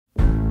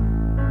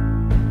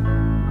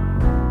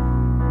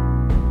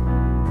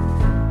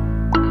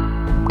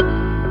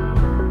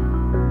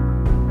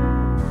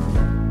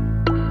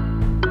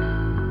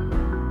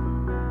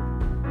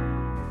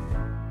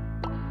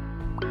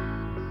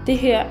Det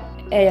her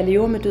er Jeg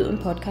lever med døden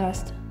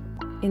podcast.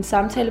 En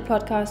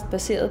samtale-podcast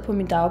baseret på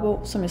min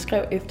dagbog, som jeg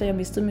skrev efter jeg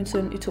mistede min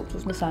søn i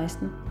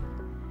 2016.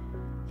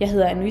 Jeg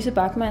hedder Anne-Louise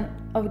Bachmann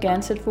og vil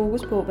gerne sætte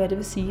fokus på, hvad det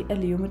vil sige at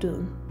leve med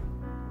døden.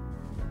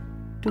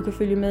 Du kan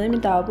følge med i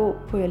min dagbog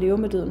på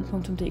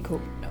jeglevermeddøden.dk.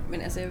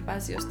 Men altså, jeg vil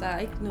bare sige også, der er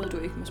ikke noget, du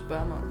ikke må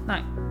spørge mig om.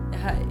 Nej.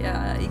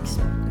 Jeg er ikke,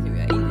 altså,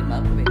 jeg er egentlig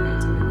meget privat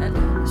med alt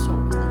det her med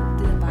sorg og sådan noget.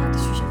 Det er bare,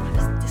 det synes jeg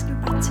bare, det skal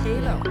vi bare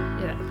tale om.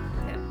 Ja.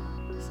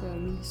 Så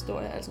min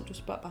historie er altså, du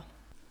spørger bare.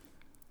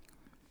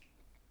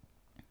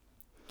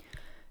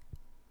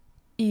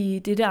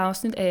 I dette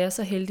afsnit er jeg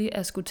så heldig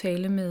at skulle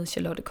tale med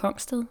Charlotte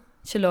Kongsted.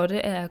 Charlotte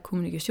er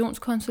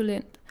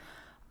kommunikationskonsulent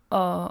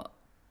og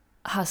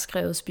har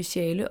skrevet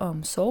speciale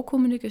om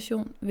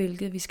sorgkommunikation,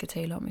 hvilket vi skal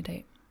tale om i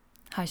dag.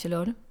 Hej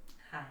Charlotte.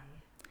 Hej.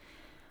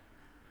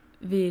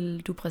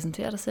 Vil du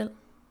præsentere dig selv?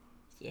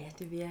 Ja,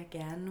 det vil jeg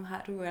gerne. Nu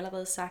har du jo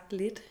allerede sagt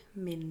lidt,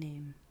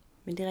 men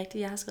det er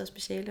rigtigt, jeg har skrevet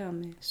speciale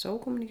om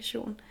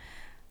sorgkommunikation,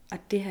 og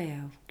det har jeg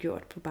jo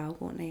gjort på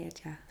baggrund af,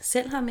 at jeg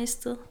selv har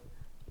mistet,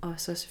 og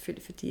så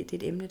selvfølgelig fordi, det er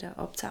et emne, der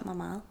optager mig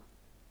meget.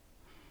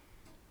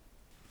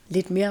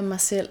 Lidt mere om mig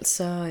selv,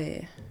 så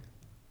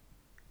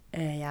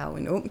er jeg jo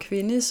en ung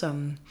kvinde,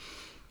 som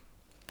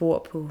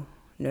bor på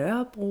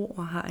Nørrebro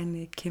og har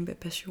en kæmpe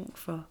passion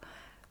for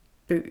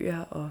bøger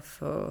og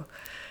for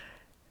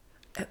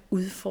at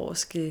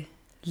udforske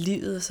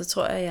livet. Så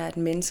tror jeg er et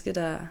menneske,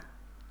 der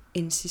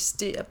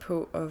insisterer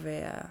på at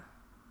være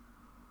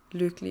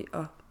lykkelig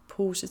og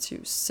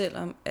positiv,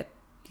 selvom at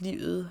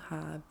livet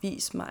har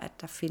vist mig, at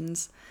der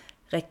findes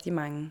rigtig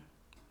mange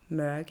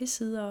mørke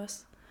sider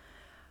også.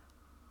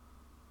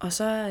 Og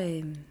så er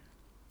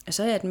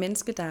jeg et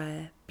menneske, der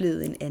er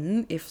blevet en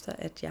anden, efter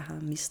at jeg har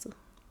mistet.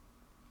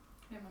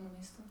 Hvem har du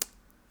mistet?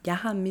 Jeg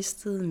har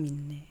mistet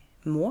min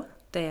mor,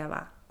 da jeg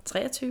var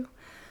 23,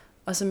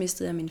 og så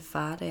mistede jeg min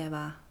far, da jeg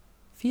var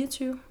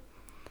 24.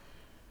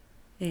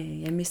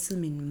 Jeg mistede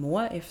min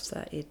mor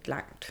efter et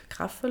langt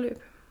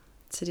kræftforløb,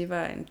 så det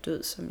var en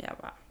død, som jeg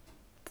var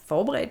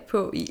forberedt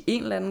på i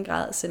en eller anden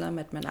grad, selvom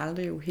at man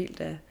aldrig jo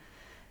helt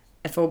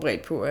er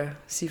forberedt på at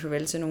sige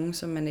farvel til nogen,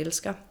 som man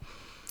elsker.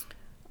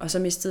 Og så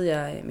mistede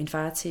jeg min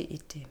far til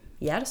et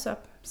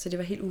hjertestop, så det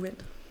var helt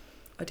uventet.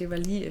 Og det var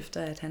lige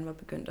efter, at han var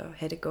begyndt at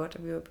have det godt,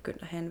 og vi var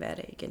begyndt at have en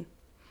hverdag igen.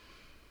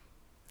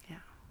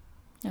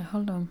 Ja,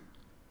 hold da om.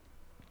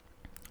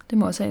 Det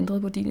må også have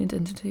ændret på din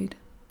identitet.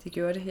 Det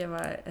gjorde det. Jeg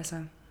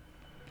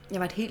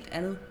var et helt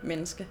andet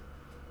menneske.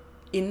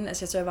 Inden,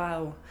 jeg var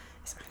jo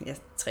jeg er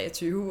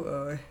 23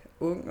 og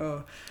ung,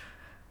 og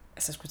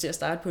skulle til at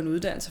starte på en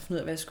uddannelse og finde ud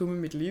af, hvad jeg skulle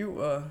med mit liv,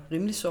 og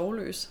rimelig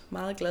sorgløs,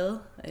 meget glad.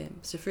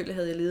 Selvfølgelig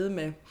havde jeg levet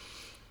med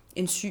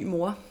en syg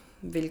mor,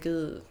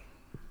 hvilket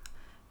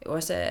jo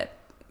også er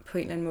på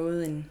en eller anden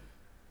måde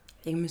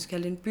jeg kan måske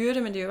kalde det en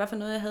byrde, men det er jo i hvert fald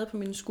noget, jeg havde på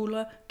mine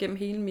skuldre gennem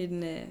hele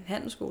min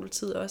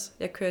handelsskoletid også.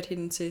 Jeg kørte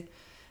hende til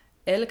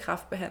alle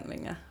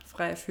kræftbehandlinger,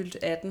 fra jeg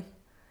fyldte 18.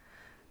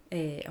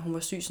 Og hun var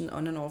syg sådan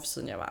on and off,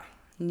 siden jeg var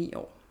 9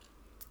 år.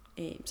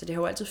 Så det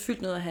har jo altid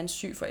fyldt noget at have en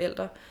syg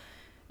forælder.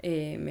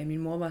 Men min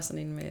mor var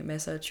sådan en med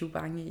masser af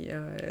chubang i,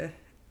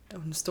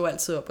 og hun stod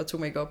altid op og tog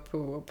mig op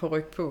på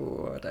ryg på,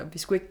 og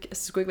det skulle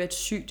ikke være et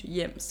sygt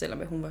hjem,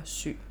 selvom hun var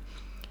syg.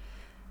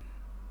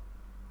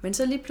 Men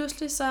så lige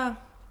pludselig, så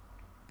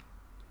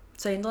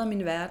ændrede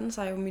min verden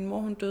sig jo. Min mor,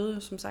 hun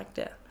døde som sagt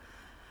da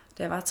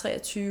jeg var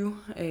 23,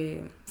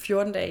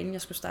 14 dage inden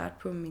jeg skulle starte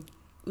på min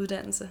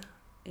uddannelse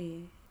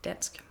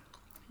dansk,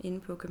 inde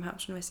på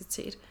Københavns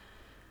Universitet.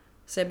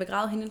 Så jeg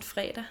begravede hende en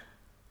fredag,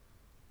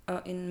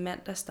 og en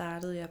mandag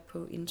startede jeg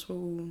på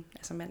introugen,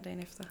 altså mandagen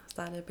efter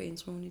startede jeg på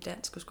introugen i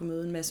dansk og skulle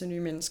møde en masse nye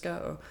mennesker,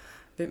 og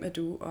hvem er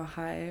du, og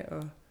hej,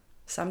 og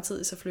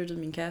samtidig så flyttede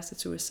min kæreste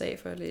til USA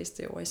for at læse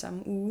det over i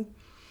samme uge.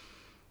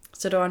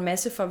 Så der var en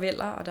masse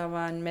farveler, og der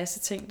var en masse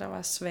ting, der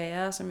var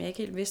svære, som jeg ikke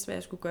helt vidste, hvad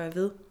jeg skulle gøre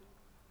ved.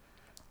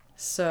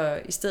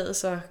 Så i stedet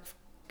så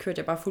kørte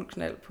jeg bare fuld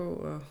knald på,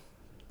 og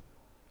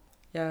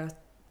jeg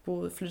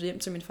flyttede hjem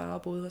til min far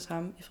og boede hos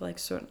ham i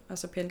Frederikssund, og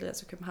så pendlede jeg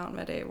til København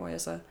hver dag, hvor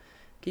jeg så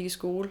gik i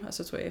skole, og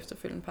så tog jeg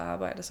efterfølgende på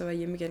arbejde, og så var jeg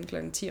hjemme igen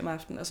kl. 10 om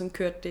aftenen, og sådan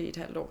kørte det i et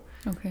halvt år.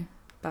 Okay.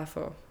 Bare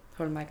for at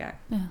holde mig i gang.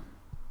 Ja.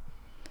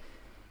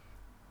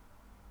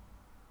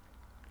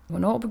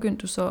 Hvornår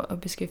begyndte du så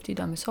at beskæftige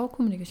dig med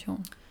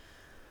sorgkommunikation?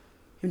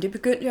 Jamen det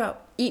begyndte jeg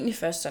egentlig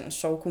først sådan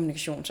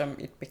sorgkommunikation som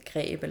et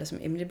begreb, eller som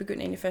emne. Det begyndte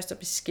jeg egentlig først at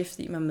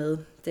beskæftige mig med,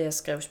 da jeg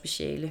skrev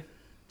speciale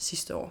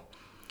sidste år.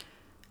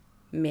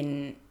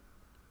 Men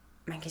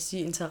man kan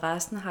sige, at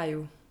interessen er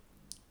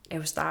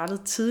jo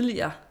startet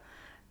tidligere,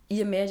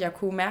 i og med, at jeg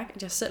kunne mærke,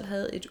 at jeg selv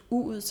havde et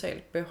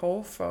uudtalt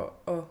behov for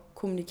at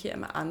kommunikere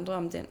med andre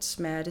om den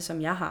smerte,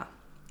 som jeg har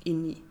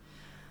indeni.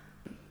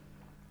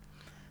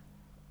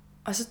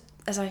 Og så,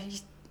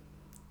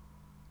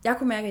 jeg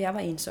kunne mærke, at jeg var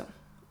ensom.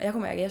 Og jeg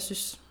kunne mærke, at jeg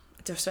synes,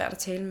 at det var svært at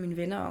tale med mine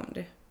venner om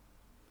det.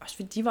 Også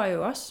fordi de var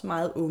jo også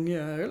meget unge,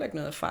 og havde heller ikke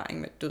noget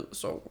erfaring med død,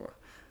 sorg, og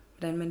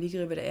hvordan man lige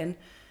griber det an.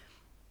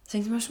 Så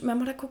jeg tænkte, man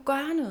må da kunne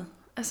gøre noget.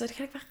 Det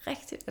kan ikke være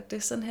rigtigt, at det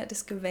er sådan her, det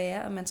skal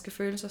være, og man skal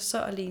føle sig så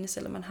alene,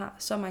 selvom man har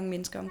så mange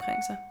mennesker omkring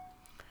sig.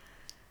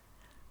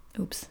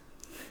 Ups.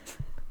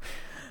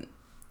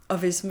 Og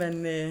hvis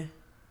man...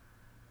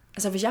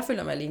 hvis jeg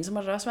føler mig alene, så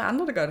må der også være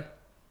andre, der gør det.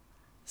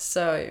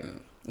 Så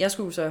jeg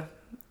skulle så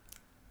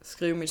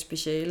skrive mit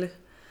speciale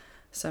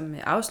som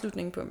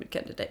afslutning på mit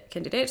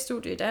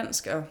kandidatstudie i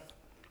dansk, og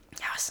jeg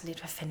var sådan lidt,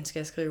 hvad fanden skal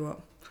jeg skrive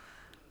om?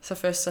 Så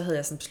først så havde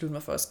jeg sådan besluttet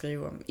mig for at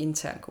skrive om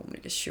intern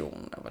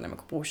kommunikation, og hvordan man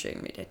kunne bruge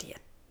sociale medier.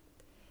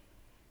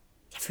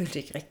 Jeg følte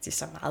ikke rigtig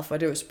så meget for,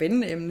 det var et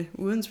spændende emne,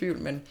 uden tvivl,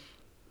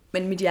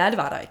 men mit hjerte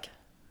var der ikke.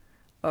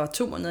 Og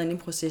 2 måneder inde i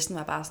processen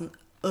var bare sådan,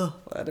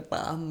 hvor er det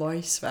bare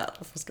møgsvært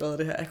at få skrevet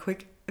det her. Jeg kunne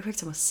ikke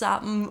tage mig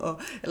sammen,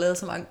 og jeg lavede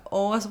så mange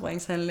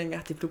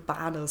overspringshandlinger. Det blev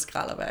bare noget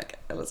skralderværk.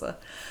 Altså.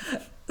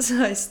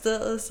 Så i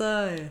stedet,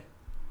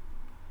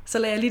 så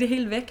lagde jeg lige det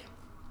hele væk.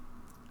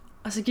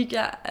 Og så gik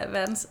jeg af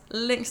verdens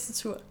længste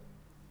tur,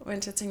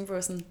 mens jeg tænkte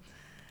på sådan,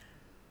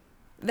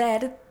 hvad er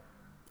det?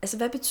 Altså,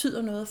 hvad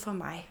betyder noget for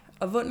mig?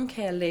 Og hvordan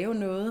kan jeg lave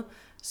noget,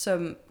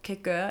 som kan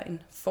gøre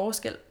en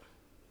forskel?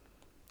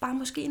 Bare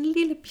måske en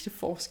lille bitte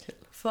forskel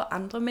for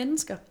andre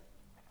mennesker.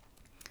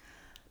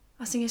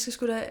 Og så tænkte jeg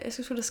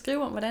skal sgu da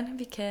skrive om, hvordan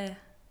vi kan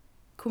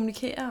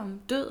kommunikere om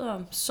død og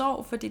om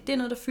sorg, fordi det er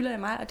noget, der fylder i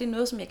mig, og det er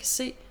noget, som jeg kan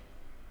se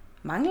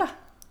mangler.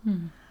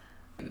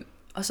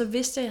 Og så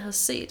vidste jeg havde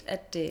set,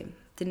 at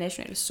det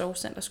Nationale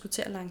Sorgcenter skulle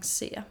til at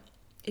lancere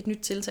et nyt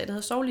tiltag, der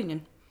hedder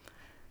Sorglinjen,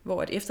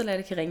 hvor et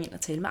efterladte kan ringe ind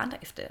og tale med andre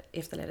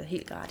efterladte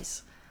helt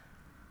gratis.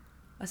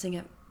 Og så tænkte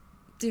jeg,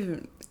 det er jo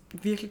en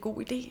virkelig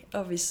god idé,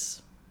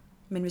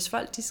 men hvis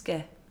folk de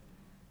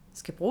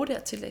skal bruge det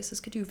her tiltag, så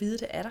skal de jo vide,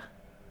 det er der.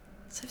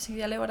 Så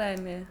tænkte jeg laver der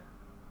en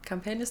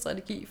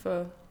kampagnestrategi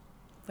for,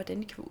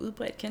 hvordan de kan få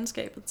udbredt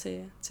kendskabet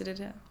til det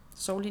der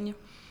sorglinje.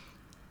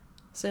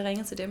 Så jeg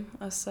ringede til dem,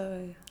 og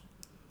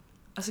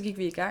så gik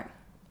vi i gang.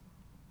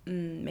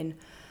 Men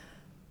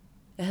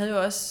jeg havde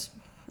jo også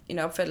en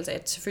opfattelse af,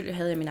 at selvfølgelig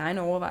havde jeg mine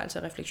egne overvejelser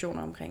og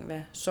refleksioner omkring,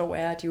 hvad sorg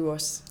er. De er jo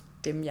også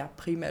dem, jeg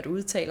primært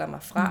udtaler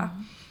mig fra.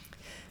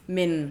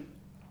 Men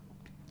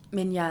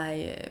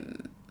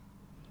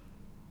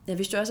jeg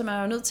vidste jo også, at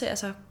man var nødt til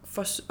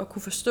at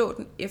kunne forstå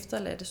den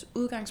efterladtes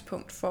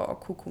udgangspunkt for at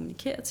kunne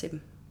kommunikere til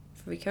dem.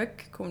 For vi kan jo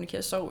ikke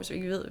kommunikere sorg, hvis vi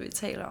ikke ved, hvad vi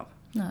taler om.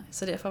 Nej.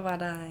 Så derfor var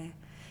der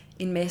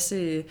en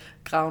masse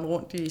graven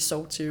rundt i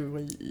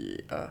sorgteori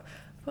og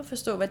for at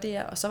forstå, hvad det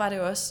er. Og så var det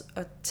jo også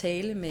at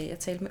tale med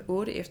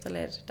 8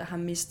 efterladte, der har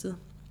mistet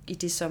i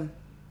det, som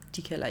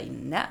de kalder en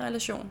nær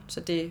relation. Så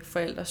det er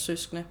forældre,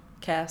 søskende,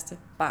 kæreste,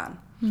 barn.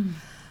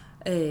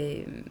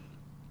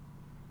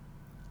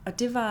 Og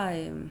det var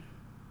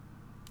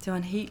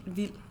en helt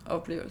vild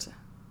oplevelse.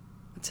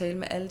 At tale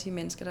med alle de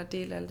mennesker, der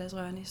deler alle deres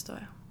rørende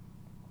historier.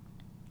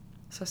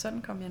 Så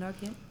sådan kom jeg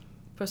nok ind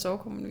på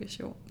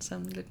sorgkommunikation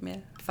som lidt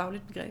mere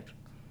fagligt begreb.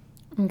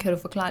 Kan du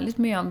forklare lidt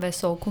mere om, hvad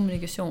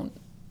sorgkommunikation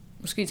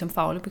måske som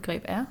fagligt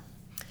begreb er?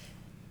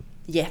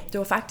 Ja, det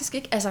var faktisk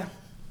ikke, da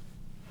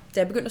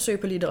jeg begyndte at søge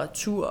på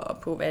litteratur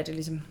og på,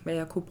 hvad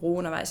jeg kunne bruge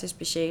undervejs i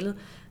specialet,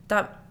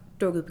 der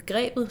dukkede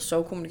begrebet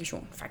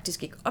sorgkommunikation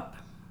faktisk ikke op.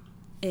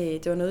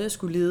 Det var noget, jeg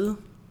skulle lede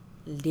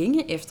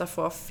længe efter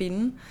for at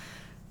finde.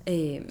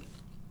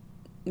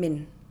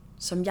 Men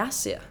som jeg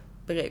ser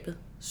begrebet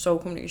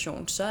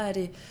sorgkommunikation, så er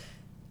det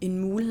en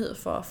mulighed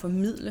for at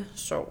formidle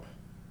sorg.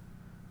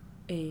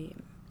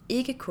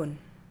 Ikke kun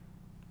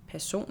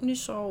personlig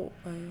sorg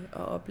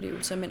og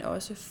oplevelser, men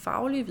også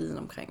faglig viden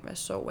omkring, hvad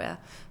sorg er.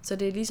 Så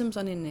det er ligesom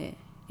sådan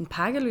en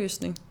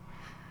pakkeløsning,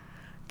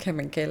 kan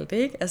man kalde det,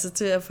 ikke? Altså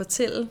til at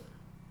fortælle,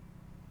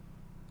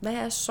 hvad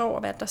er sorg, og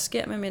hvad der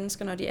sker med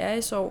mennesker, når de er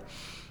i sorg.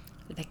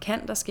 Hvad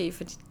kan der ske,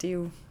 fordi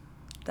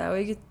der er jo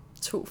ikke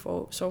 2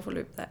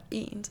 sorgforløb, der er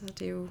én, så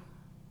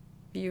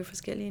vi er jo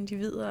forskellige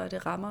individer, og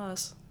det rammer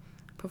os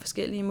på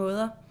forskellige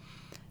måder.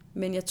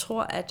 Men jeg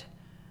tror, at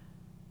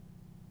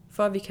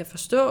for at vi kan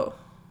forstå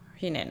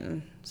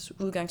hinandens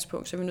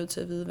udgangspunkt, så er vi nødt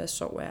til at vide, hvad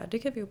sorg er.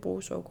 Det kan vi jo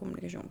bruge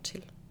sorgkommunikation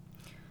til.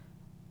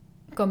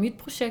 Går mit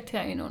projekt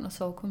her ind under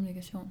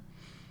sorgkommunikation?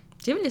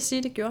 Det vil jeg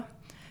sige, det gjorde.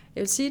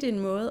 Jeg vil sige, det er en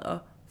måde at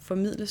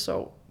formidle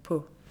sorg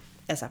på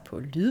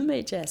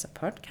lydmedier, altså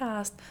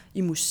podcast,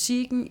 i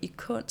musikken, i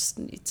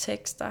kunsten, i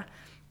tekster,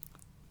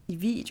 i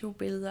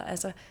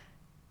videobilleder.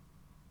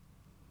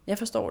 Jeg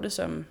forstår det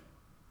som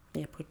på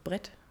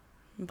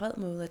en bred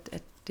måde,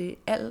 at det er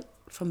al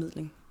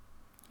formidling.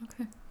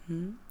 Okay.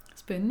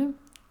 Spændende.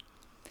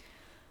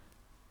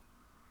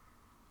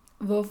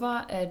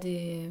 Hvorfor er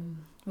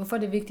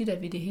det vigtigt,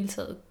 at vi i det hele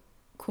taget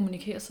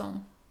kommunikerer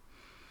sorgen?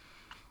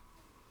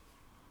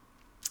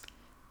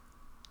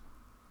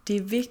 Det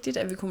er vigtigt,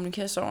 at vi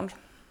kommunikerer sorgen,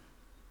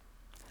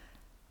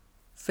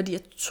 fordi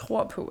jeg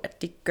tror på,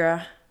 at det gør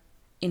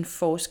en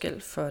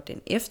forskel for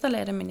den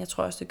efterladte, men jeg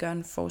tror også, det gør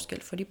en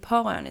forskel for de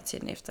pårørende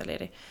til den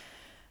efterladte.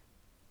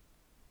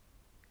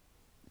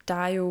 Der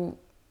er jo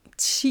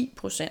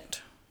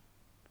 10%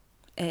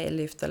 af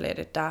alle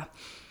efterladte, der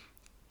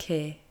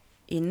kan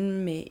ende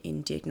med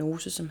en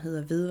diagnose, som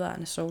hedder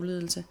vedvarende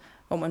sorglidelse,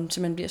 hvor man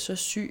simpelthen bliver så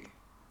syg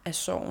af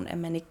sorgen, at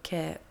man ikke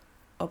kan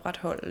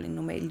opretholde en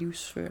normal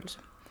livsførelse.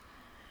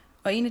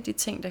 Og en af de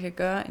ting, der kan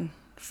gøre en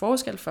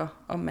forskel for,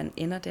 om man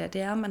ender der,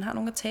 det er, om man har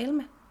nogen at tale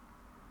med.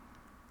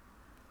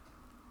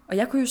 Og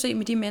jeg kunne jo se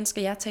med de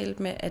mennesker, jeg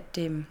talte med, at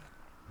de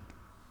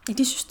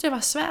synes, det var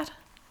svært.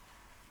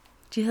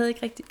 De havde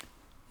ikke rigtig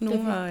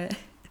nogen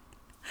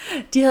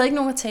de havde ikke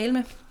nogen at tale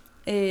med.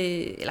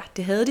 Eller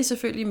det havde de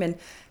selvfølgelig, men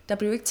der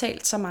blev ikke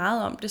talt så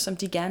meget om det, som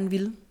de gerne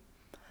ville.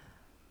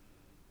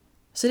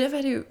 Så derfor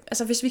er det jo,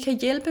 altså hvis vi kan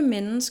hjælpe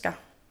mennesker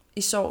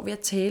i sorg ved at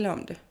tale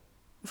om det,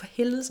 hvorfor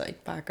helvede så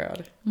ikke bare gøre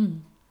det?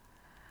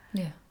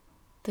 Ja,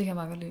 det kan jeg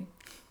meget godt lide,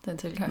 den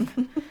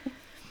tilgang.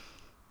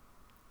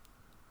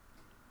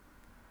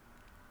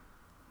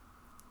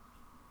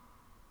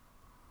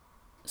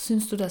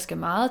 Synes du, der skal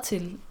meget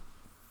til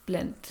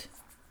blandt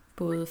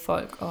både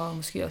folk og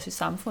måske også i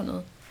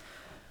samfundet,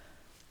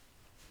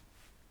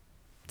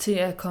 til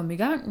at komme i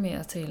gang med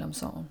at tale om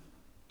sorgen?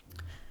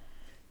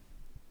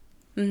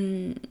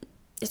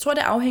 Jeg tror,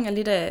 det afhænger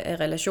lidt af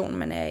relationen,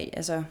 man er i.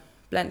 Altså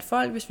blandt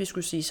folk, hvis vi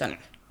skulle sige sådan,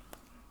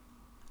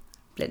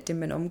 blandt dem,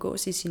 man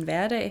omgås i sin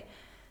hverdag,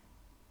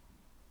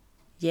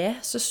 ja,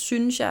 så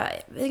synes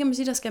jeg ved ikke, om man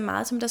siger, der skal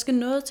meget til, men der skal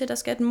noget til, der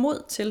skal et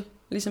mod til,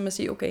 ligesom at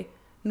sige, okay,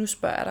 nu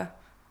spørger jeg dig,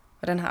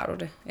 hvordan har du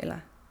det? Eller,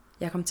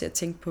 jeg kom til at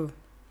tænke på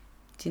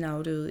din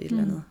afdøde et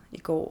eller andet i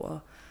går, og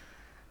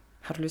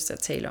har du lyst til at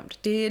tale om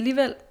det? Det er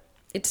alligevel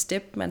et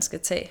step, man skal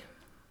tage.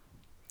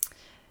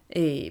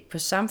 På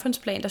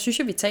samfundsplan, der synes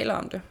jeg, vi taler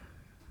om det.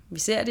 Vi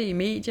ser det i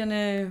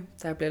medierne,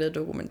 der bliver lavet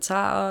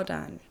dokumentarer, der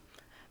er en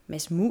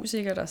masse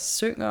musikere, der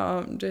synger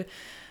om det.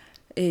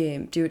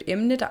 Det er jo et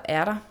emne, der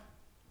er der.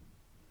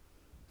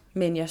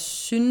 Men jeg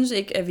synes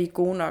ikke, at vi er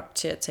gode nok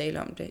til at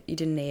tale om det i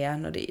det nære,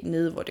 når det er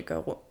nede, hvor det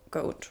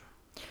gør ondt.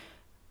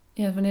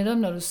 Ja, for netop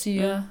når du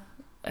siger,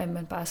 at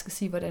man bare skal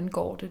sige, hvordan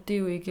går det, det er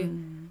jo ikke,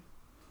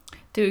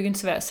 det er jo ikke en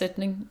svær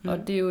sætning,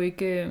 og det er jo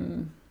ikke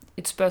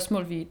et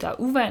spørgsmål, der er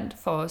uvant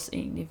for os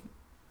egentlig.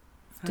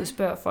 Det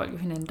spørger folk jo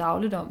hinanden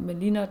dagligt om, men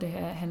lige når det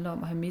her handler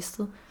om at have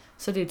mistet,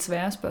 så det er et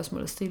svært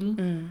spørgsmål at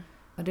stille.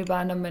 Og det er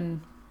bare, når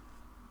man...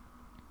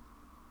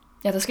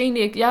 Ja, der skal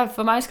egentlig ikke...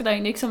 for mig skal der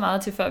egentlig ikke så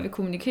meget til, før vi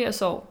kommunikerer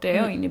sorg. Det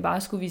er jo egentlig bare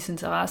at skulle vise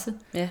interesse.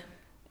 Ja.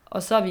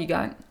 Og så er vi i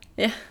gang.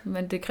 Ja.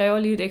 Men det kræver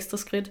lige et ekstra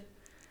skridt.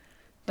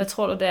 Hvad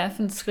tror du, det er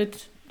for et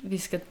skridt, vi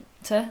skal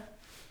tage?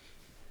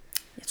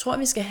 Jeg tror,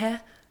 vi skal have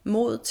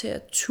mod til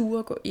at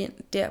turde gå ind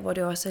der, hvor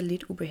det også er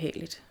lidt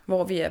ubehageligt.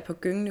 Hvor vi er på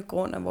gyngende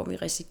grund, og hvor vi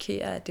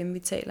risikerer, at dem, vi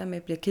taler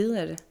med, bliver ked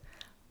af det.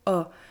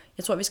 Og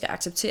jeg tror, vi skal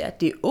acceptere,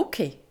 at det er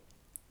okay,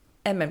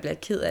 at man bliver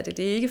ked af det.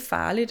 Det er ikke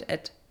farligt,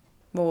 at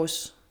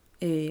vores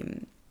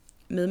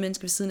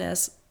medmennesker ved siden af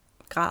os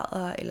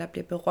græder, eller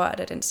bliver berørt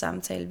af den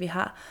samtale, vi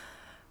har.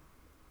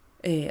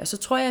 Og så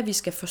tror jeg, at vi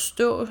skal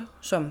forstå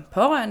som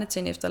pårørende til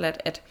en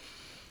efterladt, at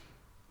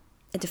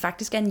det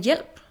faktisk er en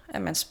hjælp,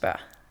 at man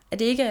spørger. At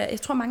det ikke er,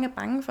 jeg tror, mange er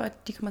bange for,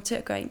 at de kommer til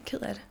at gøre en ked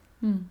af det.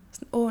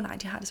 Sådan, nej,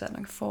 de har det svært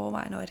nok i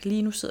forvejen, og at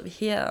lige nu sidder vi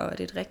her, og det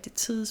er et rigtigt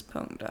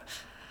tidspunkt, og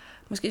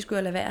måske skulle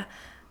jeg lade være.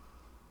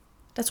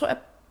 Der tror jeg,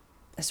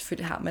 altså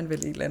selvfølgelig har man vel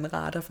et eller andet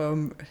radar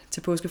for,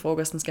 til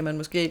påskefrokosten skal man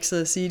måske ikke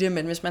sidde og sige det,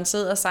 men hvis man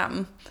sidder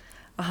sammen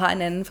og har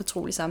en anden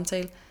fortrolig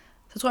samtale,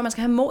 så tror jeg, man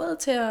skal have modet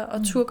til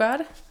at turde gøre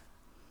det.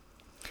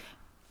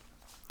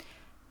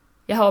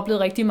 Jeg har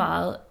oplevet rigtig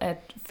meget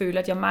at føle,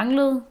 at jeg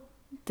manglede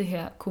det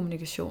her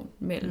kommunikation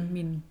mellem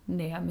mine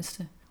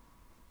nærmeste.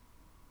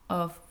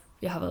 Og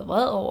jeg har været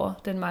vred over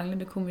den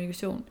manglende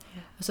kommunikation.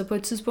 Ja. Og så på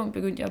et tidspunkt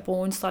begyndte jeg at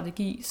bruge en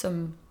strategi,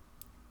 som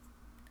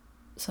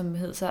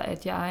hed så,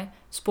 at jeg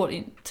spurgte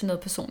ind til noget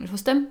personligt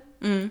hos dem.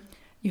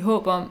 I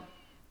håb om,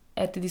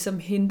 at det ligesom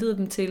hintede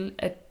dem til,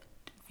 at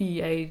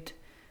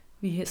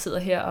vi sidder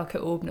her og kan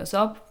åbne os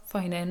op for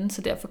hinanden,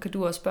 så derfor kan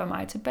du også spørge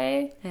mig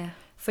tilbage. Ja.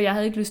 For jeg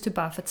havde ikke lyst til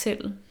bare at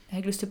fortælle. Jeg havde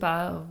ikke lyst til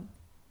bare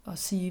at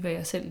sige, hvad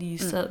jeg selv lige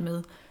sad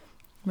med.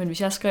 Men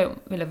hvis jeg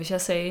skrev, eller hvis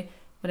jeg sagde,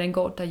 hvordan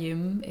går det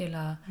derhjemme,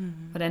 eller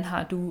hvordan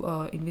har du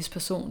og en vis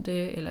person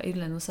det, eller et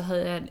eller andet, så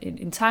havde jeg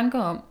en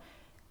tanke om,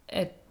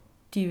 at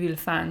de ville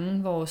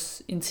fange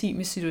vores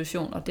intime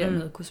situation, og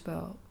dermed kunne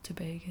spørge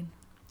tilbage igen.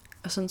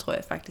 Og sådan tror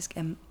jeg faktisk,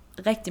 at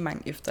rigtig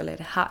mange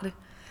efterladte har det.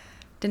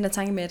 Den der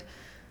tanke med, at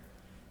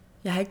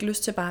jeg har ikke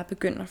lyst til bare at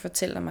begynde at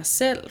fortælle om mig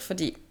selv,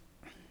 fordi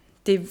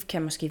det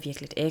kan måske virke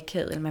lidt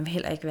akavet, eller man vil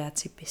heller ikke være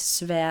til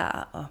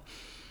besvær. Og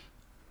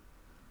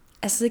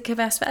altså det kan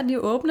være svært lige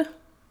at åbne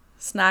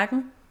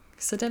snakken.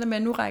 Så det der med,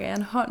 at nu rækker jeg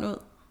en hånd ud,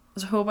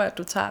 og så håber jeg, at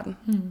du tager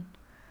den.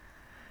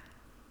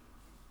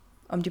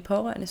 Om de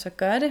pårørende så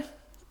gør det,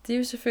 det er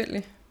jo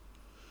selvfølgelig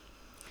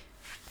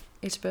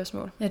et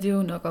spørgsmål. Ja, det er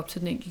jo nok op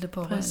til den enkelte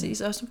pårørende.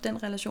 Præcis, også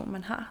den relation,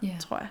 man har,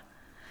 tror jeg.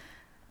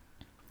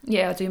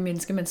 Ja, og det er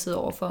mennesker, man sidder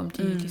overfor, om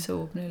de er så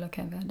åbne, eller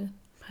kan være det.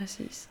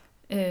 Præcis.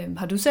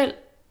 Har du selv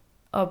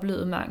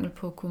oplevet mangel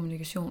på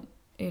kommunikation,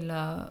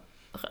 eller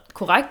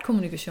korrekt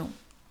kommunikation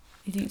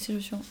i din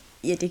situation?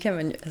 Ja, det kan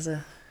man jo, altså...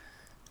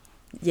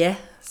 Ja,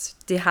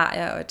 det har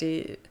jeg, og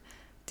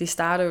det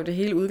starter jo det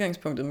hele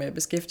udgangspunktet med at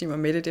beskæftige mig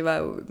med det. Det var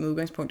jo med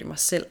udgangspunkt i mig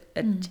selv,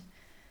 at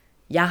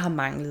jeg har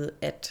manglet,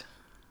 at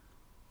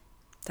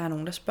der er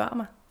nogen, der spørger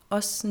mig.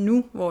 Også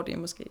nu, hvor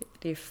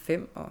det er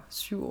 5 og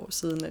 7 år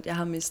siden, at jeg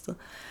har mistet.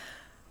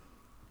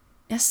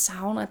 Jeg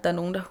savner, at der er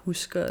nogen, der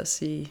husker at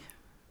sige,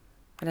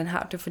 hvordan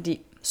har du det?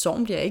 Fordi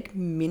sorgen bliver ikke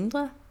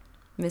mindre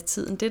med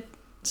tiden. Det er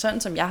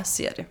sådan, som jeg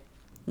ser det,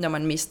 når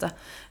man mister,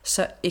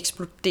 så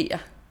eksploderer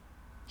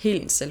hele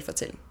ens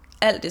selvfortælling.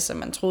 Alt det, som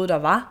man troede, der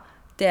var,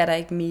 det er der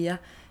ikke mere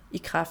i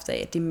kraft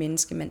af, at det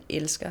menneske, man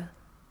elsker,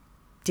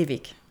 det er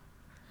væk.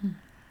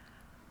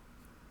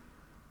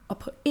 Og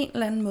på en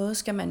eller anden måde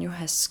skal man jo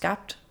have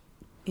skabt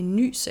en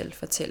ny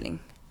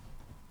selvfortælling,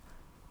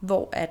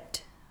 hvor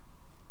at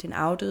den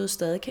afdøde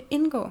stadig kan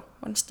indgå,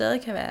 hvor den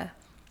stadig kan være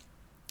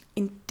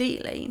en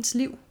del af ens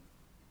liv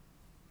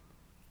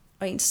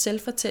og ens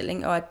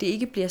selvfortælling, og at det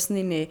ikke bliver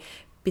sådan en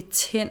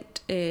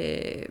betændt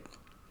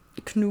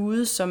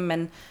knude, som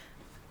man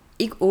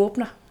ikke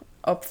åbner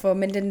op for,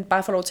 men den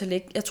bare får lov til at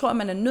ligge. Jeg tror, at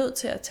man er nødt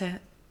til at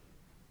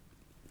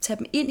tage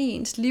dem ind i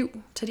ens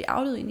liv, tage de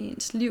afdøde ind i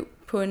ens liv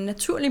på en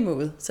naturlig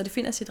måde, så det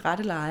finder sit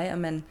rette leje, og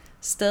man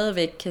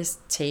stadigvæk kan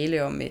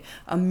tale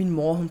om min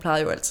mor, hun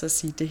plejede jo altid at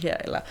sige det her,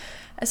 eller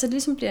altså det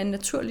ligesom bliver en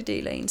naturlig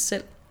del af ens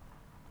selv.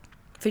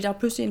 Fordi der er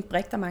pludselig en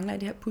brik, der mangler i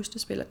det her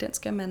puslespil, og den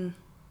skal man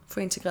få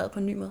integreret på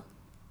en ny måde,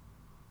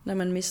 når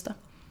man mister.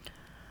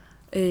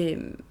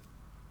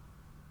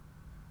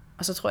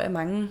 Og så tror jeg, at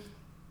mange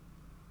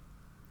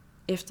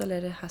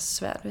efterladte har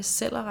svært ved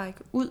selv at række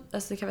ud.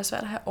 Altså det kan være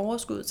svært at have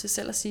overskud til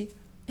selv at sige,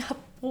 jeg har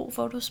brug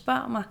for, at du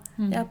spørger mig.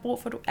 Jeg har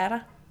brug for, at du er der.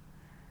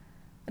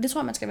 Og det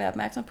tror jeg, man skal være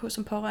opmærksom på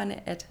som pårørende,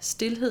 at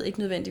stilhed ikke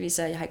nødvendigvis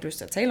er, at jeg har ikke lyst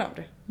til at tale om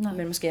det. Nej.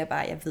 Men måske er bare,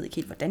 jeg ved ikke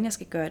helt, hvordan jeg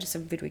skal gøre det, så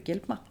vil du ikke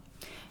hjælpe mig.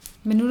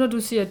 Men nu når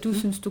du siger, at du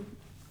synes, du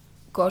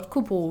godt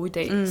kunne bruge i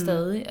dag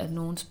stadig, at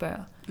nogen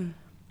spørger.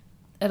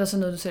 Er der så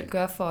noget, du selv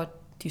gør for, at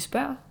de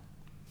spørger?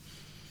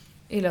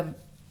 Eller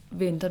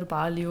venter du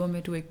bare og lever med,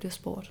 at du ikke bliver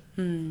spurgt?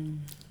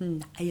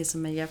 Nej,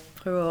 altså, jeg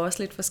prøver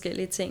også lidt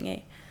forskellige ting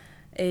af.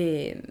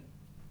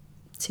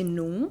 Til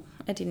nogle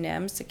af de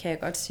nærmeste kan jeg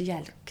godt sige, at jeg er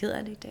lidt ked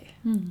af det i dag.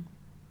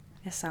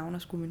 Jeg savner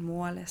sgu min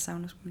mor, eller jeg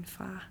savner sgu min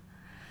far.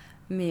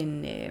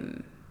 Men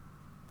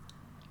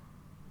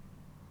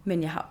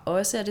jeg har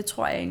også, og det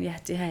tror jeg egentlig,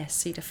 det har jeg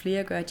set af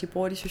flere gøre, at de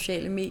bruger de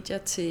sociale medier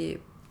til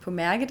på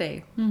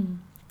mærkedage,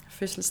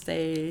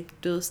 fødselsdage,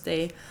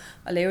 dødsdage,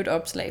 og lave et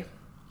opslag.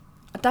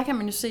 Og der kan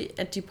man jo se,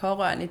 at de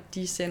pårørende,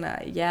 de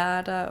sender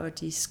hjerter, og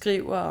de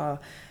skriver, og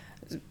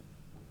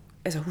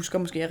altså husker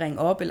måske at ringe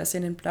op, eller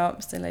sende en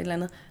blomst, eller et eller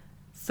andet.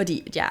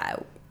 Fordi jeg er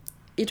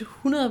jo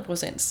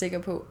 100% sikker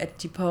på,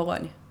 at de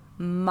pårørende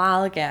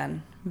meget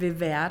gerne vil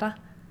være der.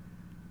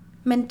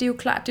 Men det er jo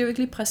klart, det er jo ikke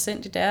lige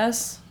præsent i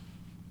deres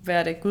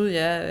hverdag. Gud,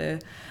 ja,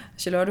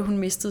 Charlotte, hun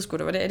mistede sgu,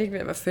 det ikke ved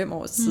at være 5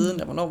 år siden,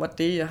 der hvornår var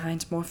det, og har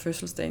hendes mor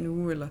fødselsdag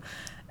nu, eller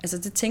altså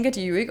det tænker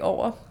de jo ikke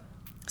over.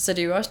 Så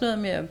det er jo også noget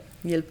med at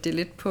hjælpe det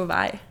lidt på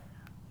vej.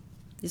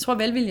 Jeg tror,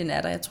 velviljen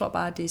er der. Jeg tror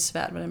bare, at det er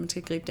svært, hvordan man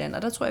skal gribe det an.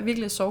 Og der tror jeg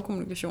virkelig, at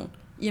sorgkommunikation,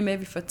 i og med, at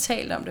vi får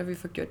talt om det, og vi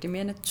får gjort det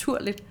mere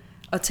naturligt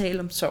at tale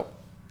om sorg.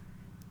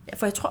 Ja,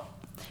 for jeg tror,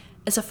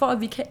 altså for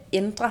at vi kan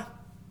ændre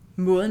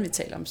måden, vi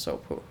taler om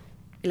sorg på,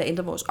 eller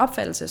ændre vores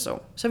opfattelse af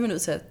sorg, så er vi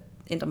nødt til at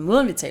ændre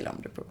måden, vi taler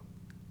om det på.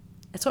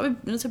 Jeg tror, vi er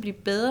nødt til at blive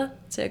bedre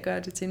til at gøre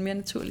det til en mere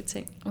naturlig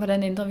ting.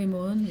 Hvordan ændrer vi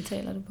måden, vi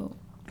taler det på?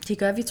 Det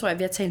gør vi, tror jeg,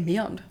 ved at tale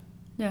mere om det.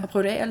 Ja. Og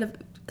prøve det af,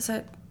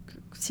 altså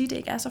sige, at det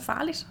ikke er så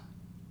farligt.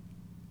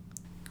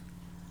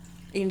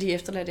 En af de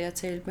efterladte, jeg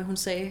talte med, hun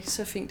sagde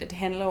så fint, at det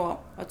handler om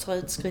at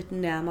træde et skridt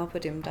nærmere på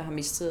dem, der har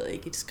mistet, og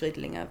ikke et skridt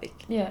længere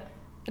væk. Ja.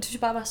 Og det synes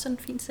jeg bare var sådan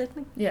en fin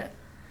sætning. Ja,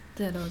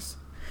 det er det også.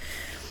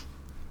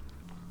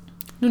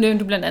 Nu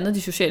nævnte du blandt andet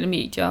de sociale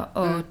medier,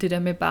 og det der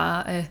med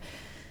bare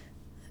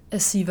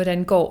at sige,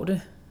 hvordan går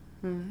det.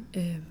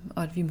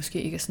 Og at vi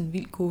måske ikke er sådan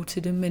vildt gode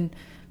til det, men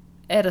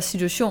er der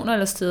situationer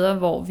eller steder,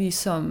 hvor vi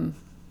som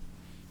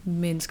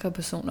mennesker og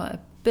personer er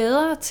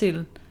bedre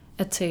til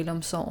at tale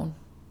om sorgen?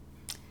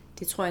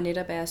 Det tror jeg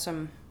netop er,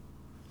 som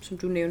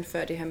du nævnte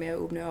før, det her med at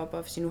åbne op,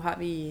 og sige, nu har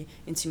vi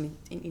en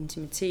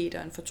intimitet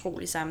og en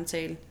fortrolig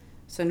samtale,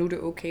 så nu er det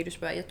okay, du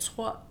spørger. Jeg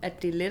tror,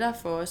 at det er lettere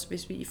for os,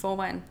 hvis vi i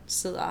forvejen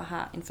sidder og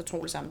har en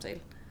fortrolig samtale.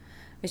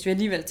 Hvis vi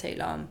alligevel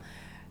taler om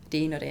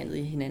det ene og det andet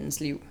i hinandens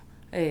liv,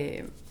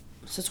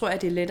 så tror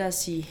jeg, det er lettere at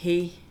sige,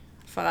 hey,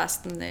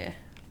 forresten,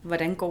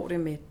 hvordan går det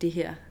med det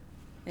her?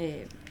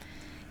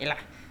 Eller,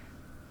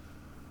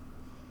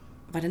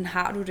 hvordan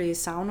har du det?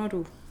 Savner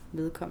du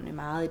vedkommende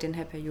meget i den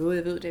her periode?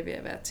 Jeg ved, det er ved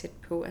at være tæt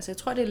på. Altså, jeg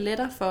tror, det er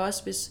lettere for os,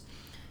 hvis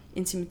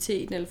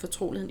intimiteten eller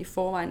fortroligheden i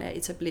forvejen er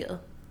etableret.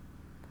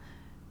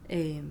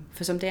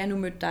 For som det er, nu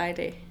mødte dig i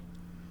dag.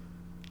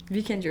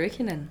 Vi kendte jo ikke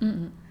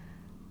hinanden.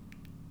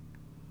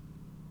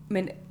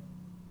 Men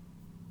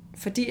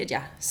fordi at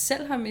jeg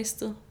selv har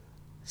mistet,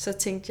 så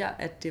tænkte jeg,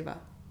 at det var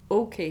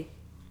okay.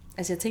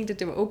 Altså jeg tænkte, at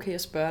det var okay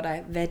at spørge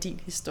dig, hvad er din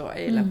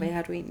historie, eller hvad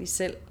har du egentlig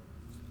selv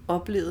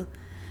oplevet?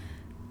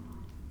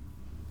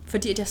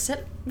 Fordi at jeg selv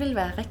vil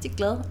være rigtig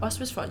glad, også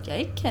hvis folk jeg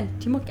ikke kender,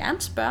 de må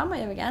gerne spørge mig,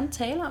 jeg vil gerne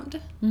tale om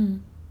det.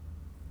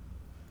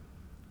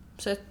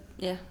 Så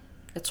ja,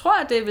 jeg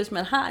tror, at det, hvis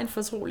man har en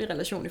fortrolig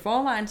relation i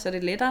forvejen, så er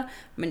det lettere,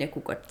 men jeg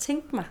kunne godt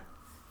tænke mig,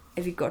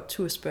 at vi godt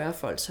turde spørge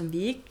folk, som vi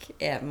ikke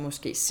er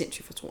måske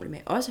sindssygt fortrolige med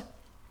også.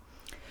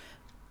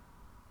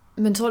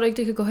 Men tror du ikke,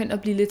 det kan gå hen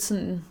og blive lidt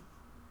sådan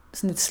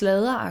et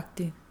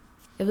sladderagtigt?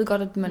 Jeg ved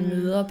godt, at man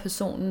møder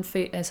personen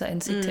altså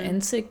ansigt til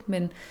ansigt,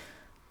 men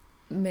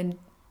men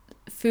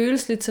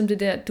føles lidt som det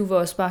der, du vil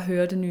også bare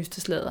høre det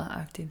nyeste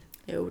sladder-agtigt.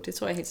 Jo, det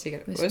tror jeg helt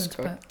sikkert Hvis også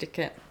man godt, det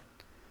kan.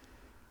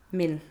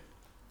 Men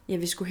jeg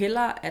vil sgu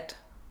hellere, at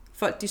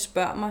folk de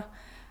spørger mig,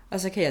 og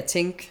så kan jeg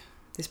tænke,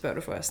 det spørger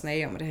du for at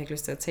snage om, og det har jeg ikke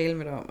lyst til at tale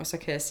med dig om, og så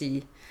kan jeg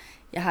sige,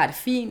 jeg har det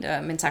fint,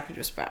 men tak fordi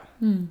du spørger.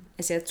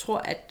 Altså jeg tror,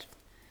 at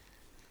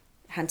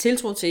jeg har en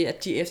tiltro til,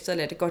 at de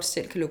efterladte godt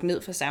selv kan lukke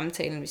ned for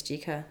samtalen, hvis de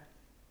ikke har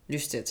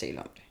lyst til at tale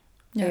om det.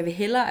 Ja. Jeg vil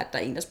hellere, at der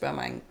er en, der spørger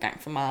mig en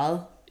gang for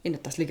meget, end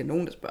at der slet ikke er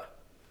nogen, der spørger.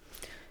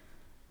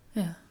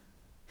 Ja.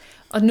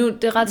 Og nu,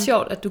 det er ret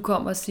sjovt, at du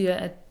kommer og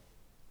siger,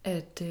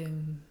 at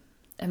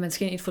man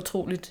skal ind i et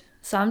fortroligt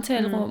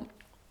samtalerum,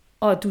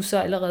 og at du så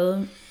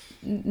allerede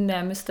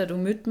nærmest, da du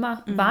mødte mig,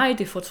 var i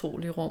det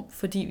fortrolige rum,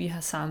 fordi vi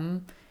har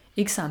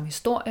ikke samme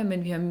historie,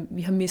 men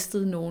vi har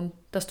mistet nogen,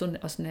 der stod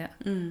os nær.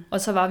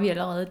 Og så var vi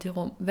allerede i det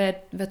rum.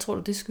 Hvad tror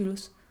du, det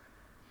skyldes?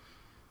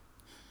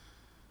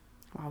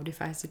 Wow, det er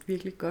faktisk et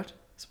virkelig godt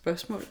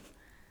spørgsmål.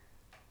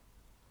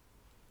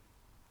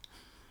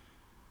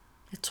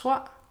 Jeg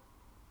tror,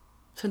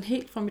 sådan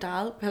helt fra mit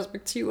eget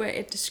perspektiv af,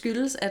 at det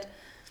skyldes, at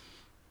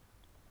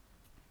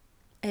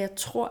jeg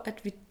tror,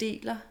 at vi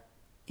deler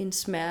en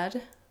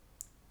smerte,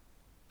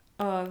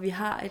 og vi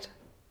har et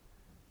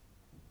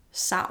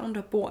savn,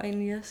 der bor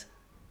inde i os.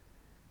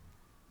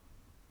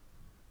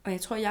 Og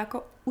jeg tror, jeg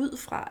går ud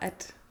fra,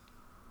 at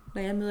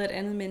når jeg møder et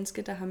andet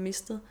menneske, der har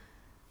mistet,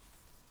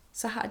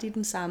 så har de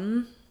den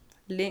samme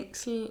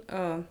længsel,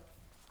 og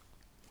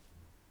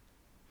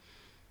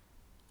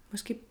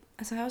måske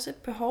har også et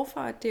behov for,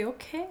 at det er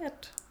okay,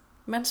 at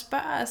man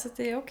spørger, altså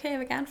det er okay, jeg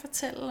vil gerne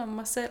fortælle om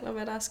mig selv, og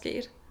hvad der er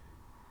sket.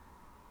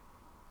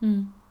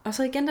 Og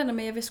så igen den der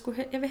med,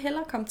 jeg vil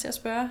hellere komme til at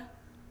spørge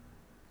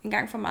en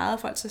gang for meget, og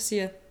folk så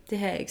siger, det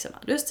har jeg ikke så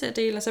meget lyst til at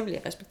dele, og så vil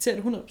jeg respektere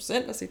det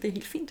 100% og sige, det er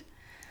helt fint.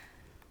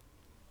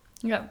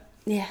 Ja.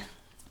 Ja.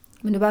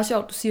 Men det er bare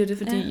sjovt, du siger det,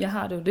 fordi jeg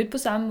har det jo lidt på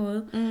samme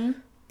måde.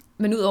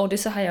 Men udover det,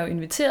 så har jeg jo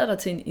inviteret dig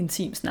til en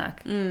intim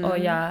snak.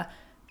 Og jeg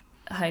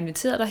har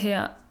inviteret dig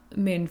her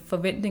med en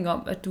forventning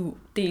om, at du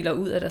deler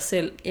ud af dig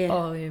selv.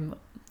 Og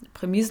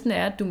præmissen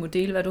er, at du må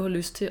dele, hvad du har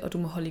lyst til, og du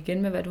må holde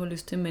igen med, hvad du har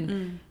lyst til.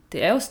 Men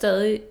det er jo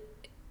stadig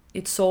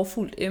et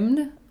sorgfuldt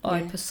emne, og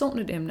et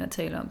personligt emne at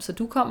tale om. Så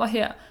du kommer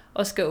her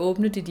og skal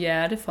åbne dit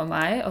hjerte for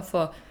mig, og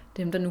for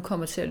dem, der nu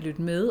kommer til at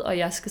lytte med, og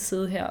jeg skal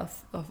sidde her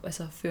og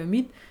føre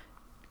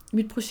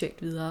mit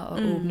projekt videre, og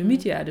åbne mit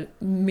hjerte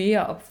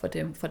mere op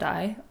for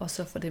dig, og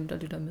så for dem, der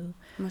lytter med.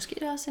 Måske er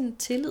det også en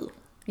tillid.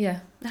 Ja.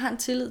 Jeg har en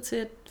tillid til,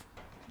 at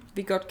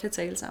vi godt kan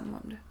tale sammen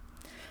om det.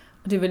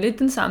 Og det er vel lidt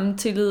den samme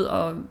tillid,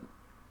 og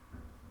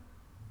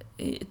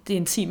det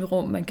intime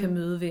rum, man kan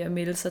møde ved at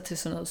melde sig til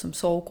sådan noget som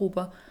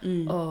sorggrupper,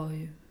 og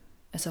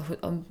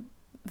om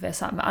være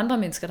sammen med andre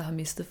mennesker, der har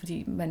mistet,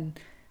 fordi man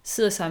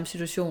sidder i samme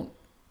situation,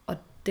 og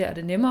der er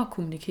det nemmere at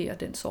kommunikere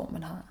den sorg,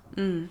 man har.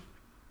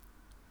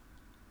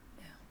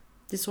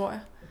 Det tror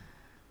jeg.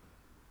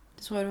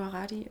 Det tror jeg, du har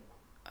ret i.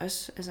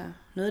 Også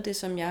noget af det,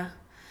 som jeg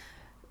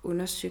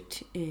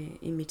undersøgt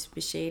i mit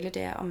speciale,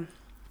 det er om,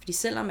 fordi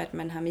selvom at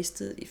man har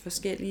mistet i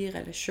forskellige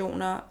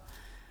relationer,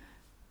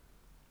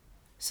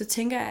 så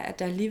tænker jeg, at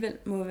der alligevel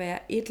må være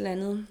et eller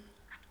andet,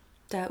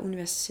 der er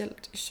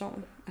universelt i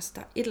sorgen. Altså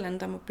der er et eller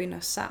andet, der må binde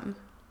os sammen.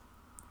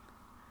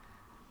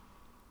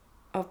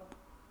 Og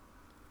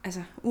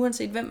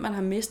uanset hvem man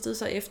har mistet,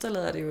 så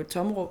efterlader det jo et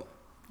tomrum,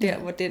 der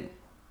hvor den,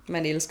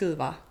 man elskede,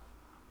 var.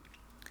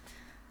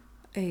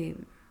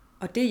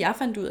 Og det jeg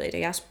fandt ud af, da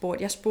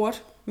jeg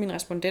spurgte mine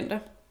respondenter,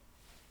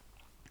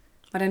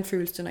 hvordan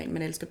føles det, når en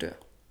man elsker dør?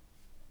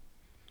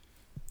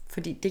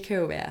 Fordi det kan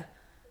jo være,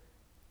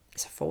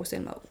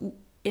 forestil mig,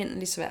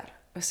 uendelig svært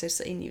at sætte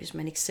sig ind i, hvis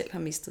man ikke selv har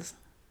mistet.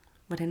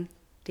 Hvordan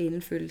det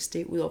enden føles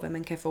det, ud over hvad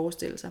man kan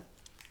forestille sig.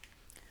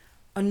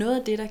 Og noget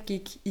af det, der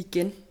gik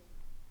igen,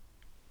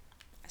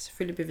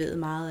 selvfølgelig bevægede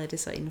meget af det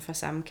sig inden for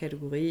samme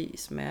kategori,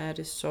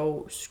 smerte,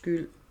 sorg,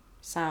 skyld,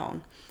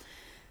 savn.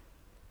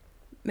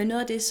 Men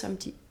noget af det, som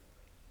de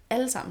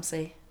alle sammen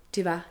sagde,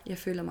 det var, jeg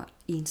føler mig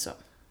ensom.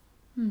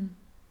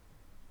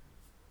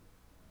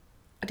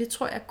 Og det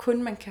tror jeg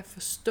kun, man kan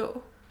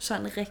forstå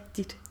sådan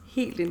rigtigt,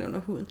 helt ind under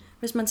huden,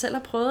 hvis man selv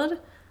har prøvet det.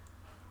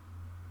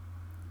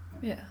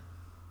 Ja.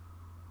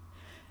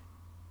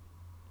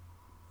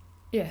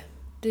 Ja,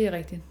 det er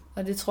rigtigt.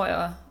 Og det tror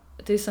jeg,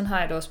 det er sådan har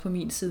jeg det også på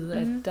min side,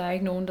 at der er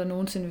ikke nogen, der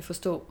nogensinde vil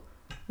forstå,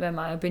 hvad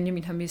mig og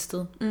Benjamin har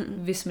mistet,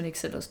 hvis man ikke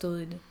selv har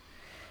stået i det.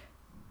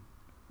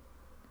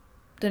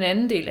 Den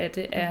anden del af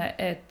det er,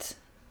 at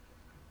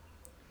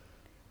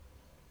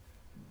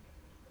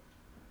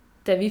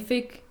da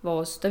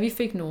vi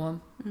fik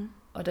Noam,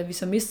 og da vi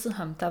så mistede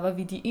ham, der var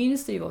vi de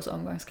eneste i vores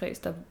omgangskreds,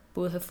 der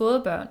både havde fået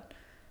et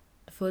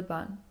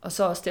barn, og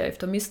så også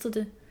derefter mistede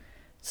det.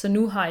 Så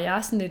nu har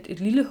jeg sådan et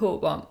lille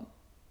håb om,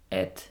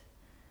 at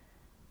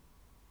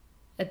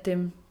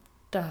dem,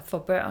 der får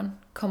børn,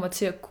 kommer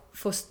til at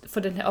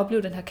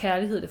opleve den her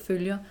kærlighed, der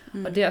følger,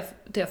 og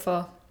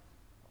derfor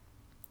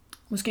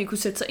måske kunne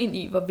sætte sig ind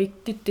i, hvor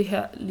vigtigt det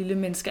her lille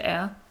menneske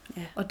er,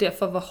 og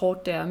derfor hvor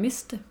hårdt det er at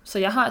miste. Så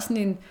jeg har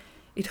sådan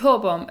et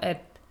håb om, at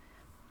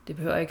det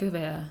behøver ikke at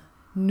være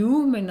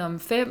nu, men om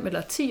 5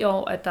 eller 10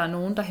 år, at der er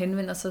nogen, der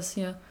henvender sig og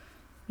siger, ved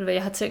du hvad,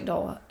 jeg har tænkt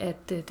over,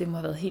 at det må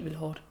have været helt vildt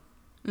hårdt.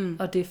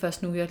 Og det er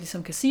først nu, jeg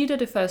ligesom kan sige det.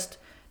 Det er først,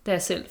 da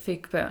jeg selv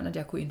fik børn, at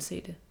jeg kunne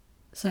indse det.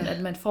 Sådan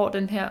at man får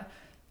den her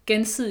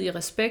gensidige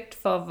respekt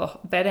for,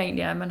 hvad der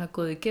egentlig er, man har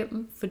gået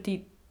igennem.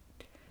 Fordi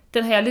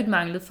den har jeg lidt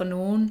manglet for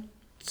nogen,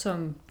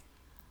 som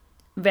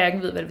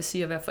hverken ved, hvad det vil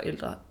sige at være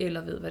forældre,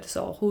 eller ved, hvad det så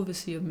overhovedet vil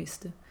sige at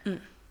miste.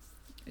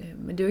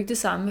 Men det er jo ikke det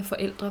samme med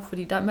forældre,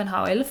 fordi man har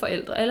jo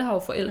alle har jo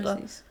forældre.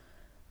 Præcis.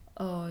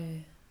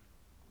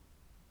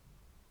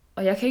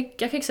 Og jeg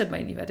kan ikke sætte mig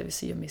ind i, hvad det vil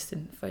sige at miste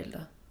en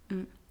forælder.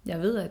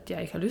 Jeg ved, at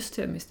jeg ikke har lyst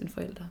til at miste en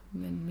forælder,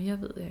 men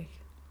mere ved jeg ikke.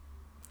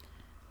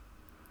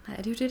 Nej,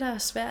 det er jo det, der er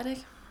svært,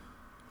 ikke?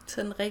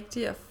 Sådan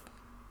rigtigt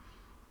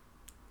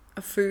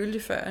at føle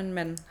det, før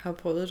man har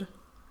prøvet det.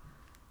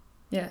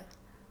 Ja.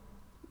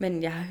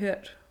 Men jeg har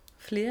hørt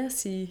flere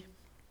sige,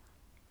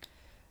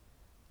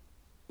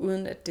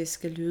 uden at det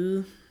skal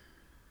lyde,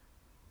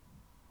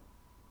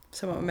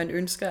 som om man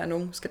ønsker, at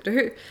nogen skal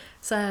dø,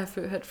 så har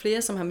jeg hørt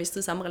flere, som har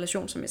mistet samme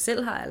relation, som jeg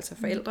selv har, altså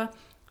forældre,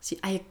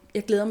 sige,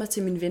 jeg glæder mig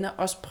til, at mine venner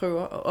også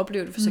prøver at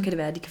opleve det, for så kan det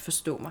være, at de kan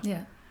forstå mig.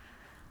 Ja.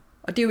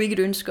 Og det er jo ikke et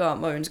ønske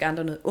om at ønske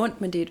andre noget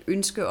ondt, men det er et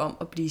ønske om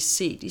at blive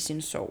set i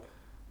sin sorg.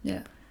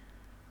 Ja.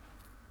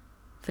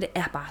 For det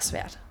er bare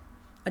svært.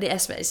 Og det er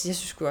svært. Jeg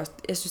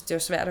synes det er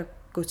svært at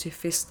gå til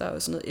fester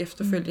og sådan noget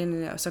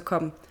efterfølgende, og så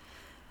komme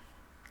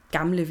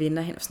gamle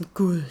venner hen og sådan,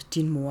 Gud,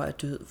 din mor er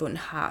død, hvordan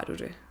har du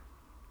det?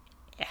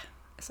 Ja,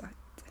 altså,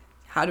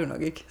 har du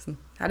nok ikke. Sådan,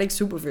 har det ikke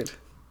super fedt.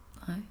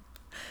 Nej.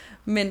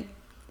 Men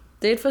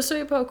det er et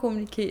forsøg på at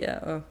kommunikere,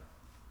 og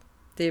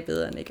det er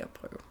bedre end ikke at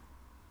prøve.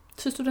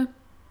 Synes du det?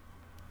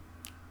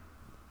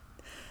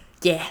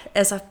 Ja,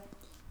 altså,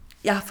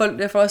 jeg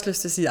får også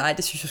lyst til at sige, ej,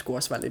 det synes jeg sgu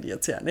også var lidt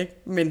irriterende, ikke?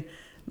 Men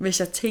hvis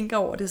jeg tænker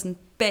over det sådan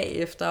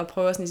bagefter, og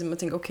prøver sådan ligesom at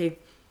tænke, okay,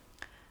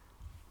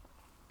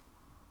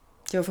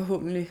 det var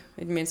forhåbentlig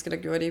et menneske, der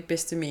gjorde det i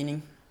bedste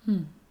mening.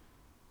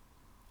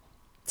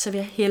 Så vil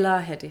jeg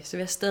hellere have det. Så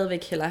vil jeg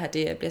stadigvæk hellere have det,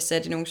 at jeg bliver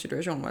sat i nogle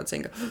situationer, hvor jeg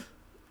tænker,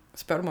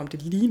 spørger du mig om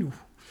det lige nu?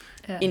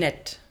 Ja. End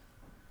at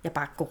jeg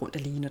bare går rundt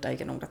alene, og der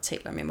ikke er nogen, der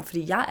taler med mig.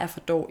 Fordi jeg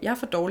er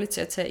for dårlig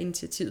til at tage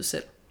initiativet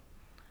selv.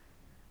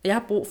 Jeg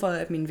har brug for,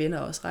 at mine venner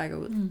også rækker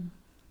ud.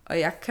 Og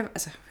jeg kan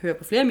høre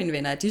på flere af mine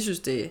venner, at de synes,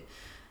 det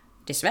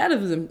er svært at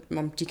vide,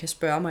 om de kan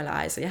spørge mig eller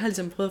ej. Så jeg har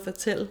ligesom prøvet at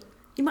fortælle,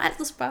 I må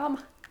altid spørge mig.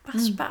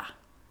 Bare spørg.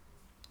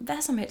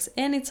 Hvad som helst.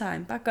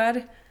 Anytime. Bare gør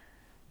det.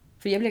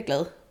 For jeg bliver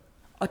glad.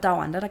 Og der er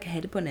jo andre, der kan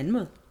have det på en anden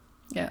måde.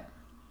 Ja.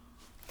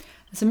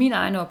 Altså min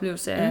egen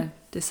oplevelse er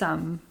det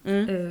samme.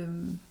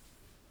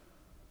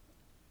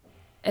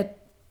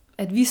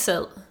 At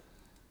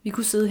vi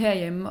kunne sidde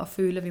herhjemme og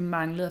føle, at vi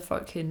manglede, at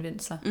folk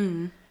henvendte sig.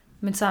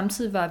 Men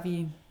samtidig var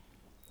vi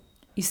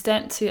i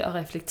stand til at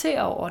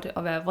reflektere over det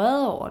og være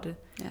vrede over det.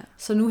 Ja.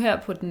 Så nu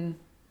her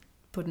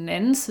på den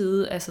anden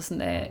side, altså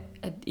sådan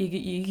at ikke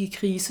i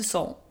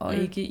krisesorg og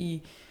ikke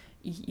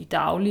i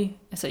daglig,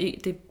 altså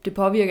det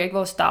påvirker ikke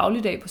vores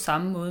dagligdag på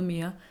samme måde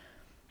mere.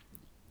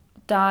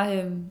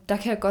 Der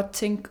kan jeg godt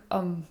tænke,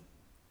 om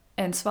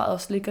ansvaret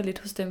også ligger lidt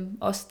hos dem,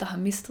 os der har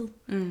mistet.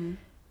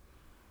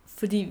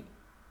 Fordi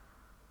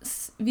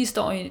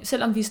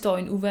selvom vi står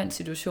i en uvant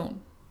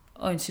situation,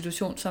 og en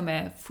situation, som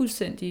er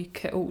fuldstændig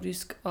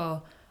kaotisk og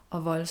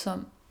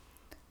voldsom,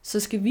 så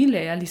skal vi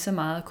lære lige så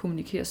meget at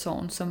kommunikere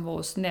sorgen, som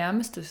vores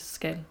nærmeste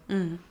skal.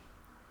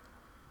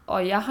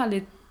 Og jeg har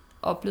lidt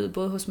oplevet,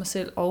 både hos mig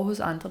selv og hos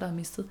andre, der har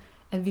mistet,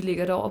 at vi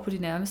lægger det over på de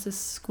nærmeste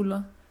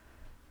skuldre.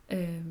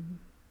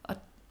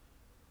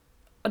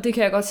 Og det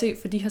kan jeg godt se,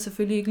 for de har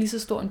selvfølgelig ikke lige så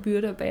stor en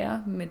byrde at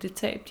bære med det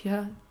tab, de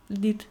har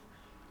lidt.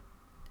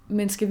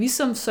 Men skal vi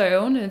som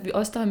sørgende,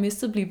 os der har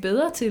mistet, blive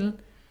bedre til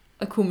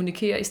at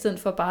kommunikere, i stedet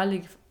for bare at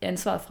lægge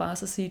ansvaret fra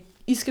os og sige,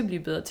 I skal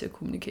blive bedre til at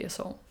kommunikere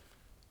sorg?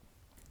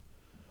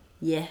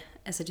 Ja,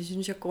 altså det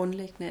synes jeg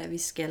grundlæggende, at vi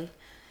skal.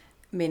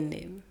 Men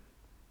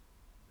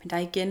der er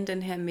igen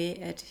den her med,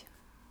 at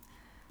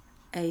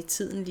i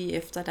tiden lige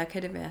efter, der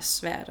kan det være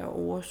svært at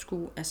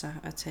overskue, altså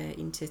at tage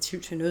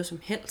initiativ til noget som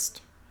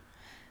helst.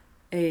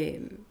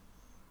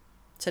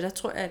 Så der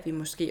tror jeg, at vi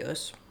måske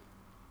også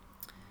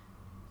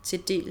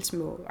til dels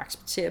må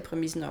acceptere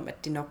præmissen om,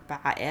 at det nok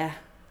bare er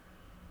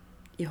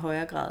i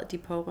højere grad de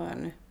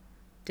pårørende,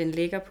 den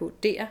ligger på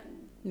der,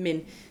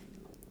 men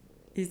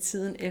i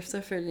tiden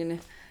efterfølgende,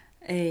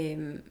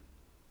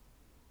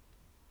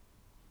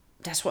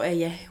 der tror jeg,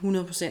 ja,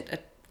 100%,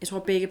 at jeg tror,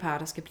 at begge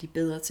parter skal blive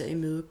bedre til at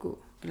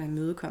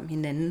imødekomme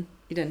hinanden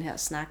i den her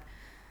snak.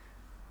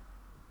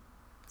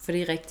 For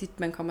det er rigtigt,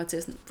 man kommer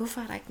til sådan,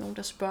 hvorfor er der ikke nogen,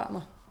 der spørger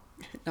mig?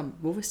 Nå,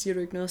 hvorfor siger du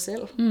ikke noget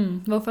selv?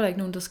 Hvorfor er der ikke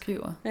nogen, der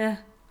skriver? Ja,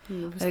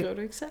 hvorfor skriver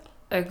du ikke selv?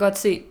 Og jeg kan godt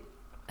se,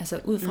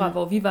 altså ud fra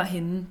hvor vi var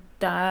henne,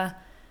 der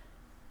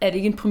er det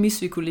ikke en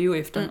præmis, vi kunne leve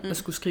efter, at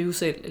skulle skrive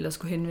selv, eller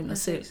skulle henvende os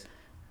selv.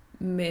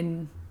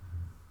 Men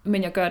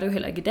jeg gør det jo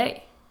heller ikke i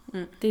dag.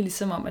 Det er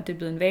ligesom om, at det er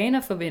blevet en vane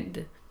at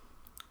forvente,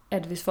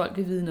 at hvis folk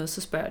vil vide noget,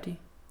 så spørger de.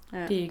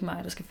 Ja. Det er ikke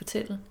mig, der skal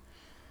fortælle.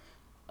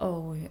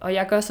 Og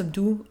jeg gør, som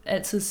du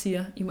altid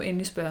siger, I må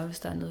endelig spørge, hvis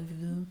der er noget, vi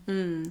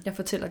ved. Jeg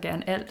fortæller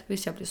gerne alt,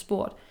 hvis jeg bliver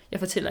spurgt. Jeg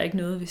fortæller ikke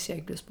noget, hvis jeg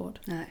ikke bliver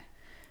spurgt. Nej.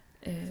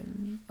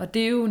 Og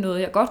det er jo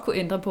noget, jeg godt kunne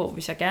ændre på,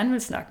 hvis jeg gerne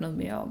vil snakke noget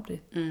mere om det.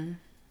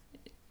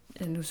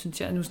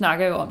 Nu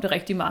snakker jeg jo om det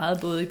rigtig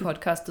meget, både i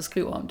podcast og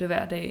skriver om det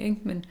hver dag,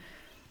 ikke?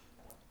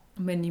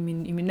 Men i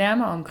min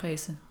nærmere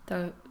omkredse,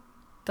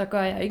 der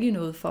gør jeg ikke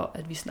noget for,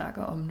 at vi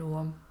snakker om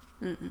noget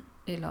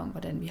eller om,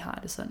 hvordan vi har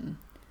det sådan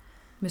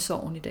med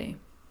sorgen i dag.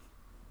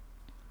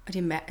 Og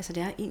det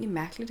er egentlig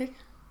mærkeligt, ikke?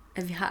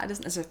 At vi har det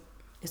sådan, altså,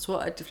 jeg tror,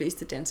 at de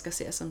fleste danskere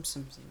ser som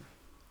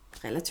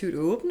relativt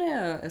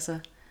åbne, og altså,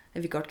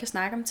 at vi godt kan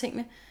snakke om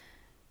tingene.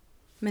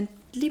 Men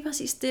lige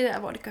præcis det der,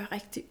 hvor det gør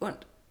rigtig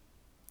ondt,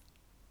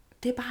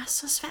 det er bare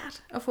så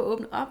svært at få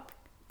åbnet op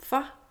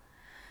for.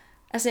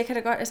 Altså jeg kan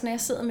da godt, altså når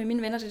jeg sidder med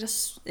mine venner, det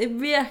er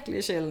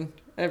virkelig sjældent,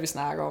 at vi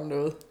snakker om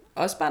noget.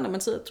 Også bare når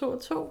man sidder 2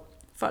 og 2.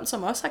 Folk,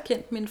 som også har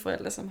kendt mine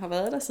forældre, som har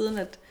været der siden,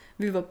 at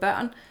vi var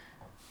børn.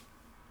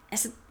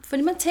 Altså,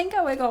 fordi man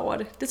tænker jo ikke over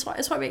det.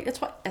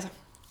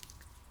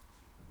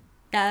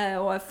 Jeg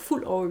er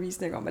fuld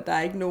overbevisning om, at der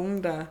er ikke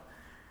nogen, der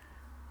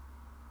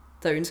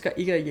ønsker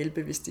ikke at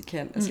hjælpe, hvis de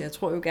kan. Altså, jeg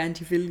tror jo gerne,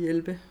 de vil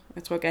hjælpe.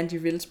 Jeg tror gerne, de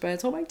vil spørge. Jeg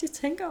tror bare ikke, de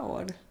tænker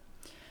over det.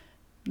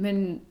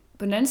 Men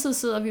på den anden side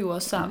sidder vi jo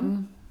også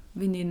sammen,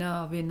 veninder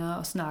og venner,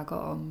 og snakker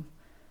om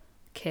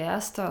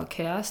kærester og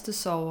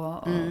kærestesorger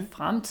og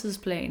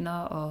fremtidsplaner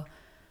og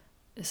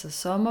altså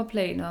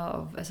sommerplaner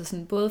og altså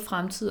sådan både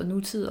fremtid og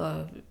nutid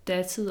og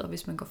datid, og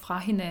hvis man går fra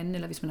hinanden,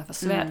 eller hvis man har for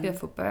svært ved at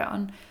få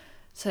børn,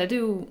 så er det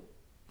jo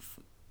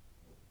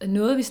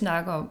noget, vi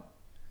snakker om.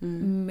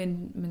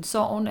 Men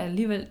sorgen er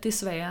alligevel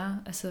desværre.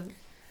 Altså.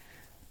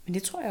 Men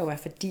det tror jeg jo er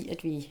fordi,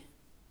 at vi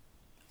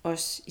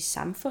også i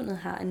samfundet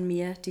har en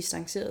mere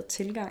distanceret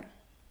tilgang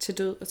til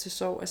død og til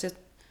sorg. Altså,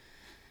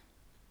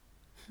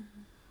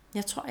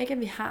 jeg tror ikke, at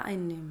vi har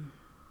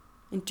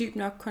en dyb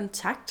nok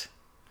kontakt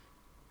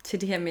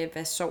til det her med,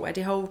 hvad sorg er.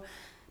 Det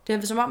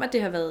har som om, at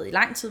det har været i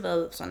lang tid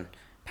været sådan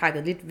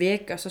pakket lidt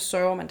væk, og så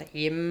sørger man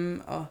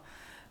derhjemme, og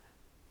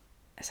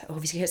altså,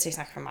 vi skal helst ikke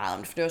snakke for meget om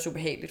det, for det er også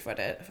ubehageligt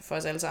for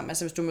os alle sammen.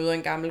 Altså, hvis du møder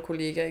en gammel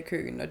kollega i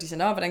køen, og de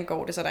siger, hvordan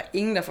går det, så er der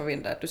ingen, der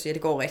forventer, at du siger, at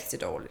det går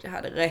rigtig dårligt. Jeg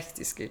har det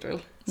rigtig skidt,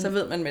 vel? Så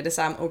ved man med det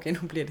samme, okay,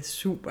 nu bliver det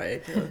super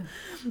akavet.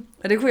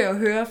 Og det kunne jeg jo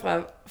høre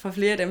fra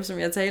flere af dem, som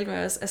jeg talte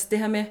med også. Altså det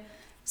her med,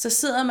 så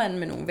sidder man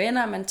med nogle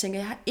venner, og man tænker,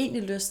 jeg har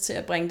egentlig lyst til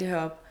at bringe det her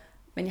op,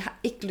 men jeg har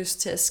ikke lyst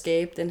til at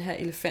skabe den her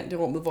elefant i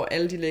rummet, hvor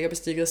alle de lækker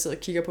bestikket sidder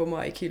og kigger på mig,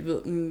 og ikke helt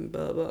ved,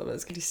 hvad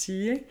skal de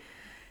sige, ikke?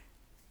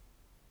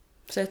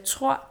 Så jeg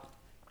tror,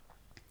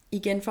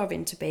 igen for at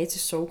vende tilbage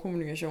til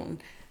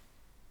sorgkommunikationen,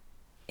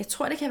 jeg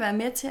tror, det kan være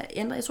med til at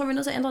ændre. Jeg tror, vi er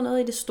nødt til at ændre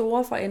noget i det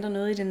store, for at ændre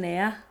noget i det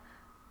nære.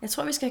 Jeg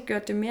tror, vi skal have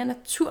gjort det mere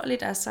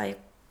naturligt. Altså,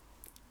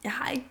 jeg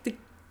har ikke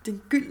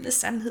den gyldne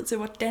sandhed til,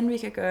 hvordan vi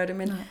kan gøre det,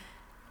 men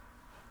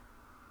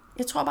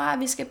jeg tror bare, at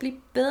vi skal blive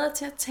bedre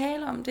til at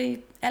tale om det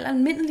i al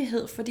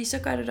almindelighed, fordi så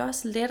gør det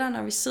også lettere,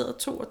 når vi sidder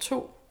 2 og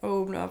 2 og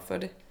åbner op for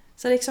det.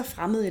 Så er det ikke så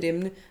fremmed et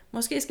emne.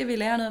 Måske skal vi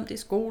lære noget om det i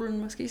skolen,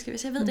 måske skal vi,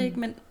 jeg ved det ikke,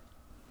 men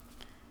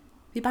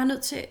vi er bare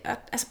nødt til at,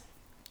 altså,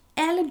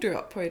 alle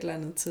dør på et eller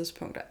andet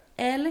tidspunkt, og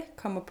alle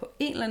kommer på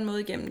en eller anden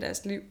måde igennem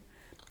deres liv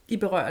i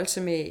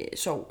berørelse med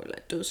sorg eller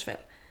dødsfald.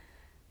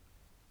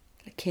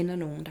 Eller kender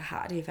nogen, der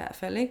har det i hvert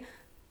fald, ikke?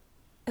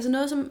 Altså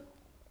noget, som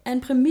er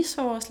en præmis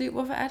for vores liv.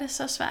 Hvorfor er det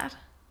så svært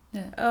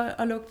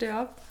at lukke det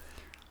op?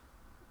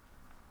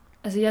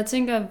 Altså jeg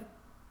tænker,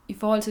 i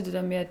forhold til det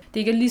der med, at det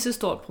ikke er lige så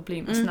stort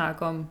problem at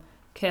snakke om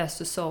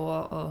kærestesorger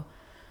og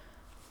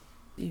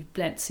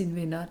blandt sine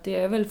venner. Det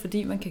er vel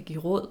fordi, man kan give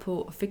råd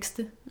på at fikse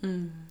det.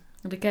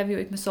 Og det kan vi jo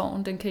ikke med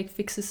sorgen. Den kan ikke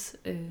fikses.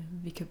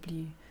 Vi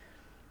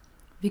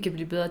kan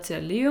blive bedre til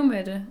at leve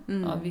med det,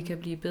 og vi kan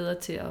blive bedre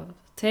til at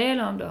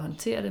tale om det og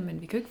håndtere det,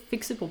 men vi kan jo ikke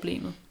fikse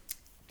problemet.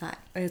 Nej,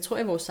 og jeg tror,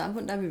 at i vores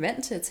samfund, der er vi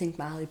vant til at tænke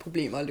meget i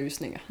problemer og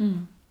løsninger.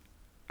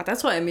 Og der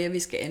tror jeg mere, at vi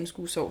skal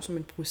anskue sorg som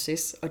en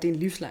proces, og det er en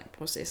livslang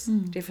proces.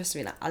 Det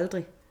forsvinder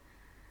aldrig.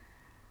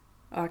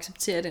 Og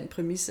acceptere den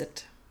præmis,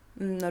 at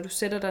når du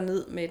sætter dig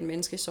ned med et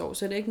menneske i sorg,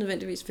 så er det ikke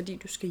nødvendigvis, fordi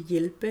du skal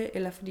hjælpe,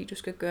 eller fordi du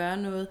skal gøre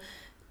noget.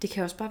 Det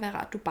kan også bare være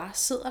rart, at du bare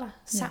sidder der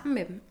sammen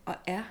med dem, og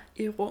er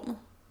i rummet.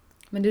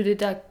 Men det er jo det,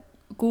 der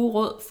gode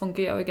råd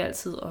fungerer jo ikke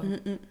altid, og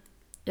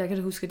jeg kan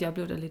da huske, at jeg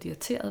blev da lidt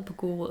irriteret på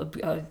gode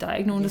råd, og der er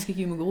ikke nogen, der skal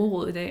give mig gode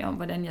råd i dag om,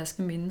 hvordan jeg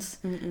skal mindes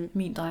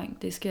min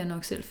dreng. Det skal jeg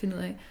nok selv finde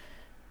ud af.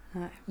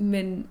 Nej.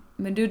 Men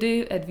det er jo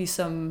det, at vi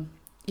som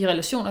i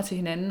relationer til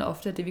hinanden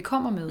ofte er det, vi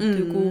kommer med.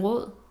 Det er jo gode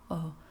råd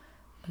og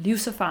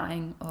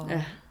livserfaring og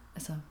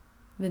altså,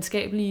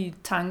 venskabelige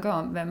tanker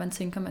om, hvad man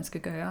tænker, man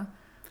skal gøre.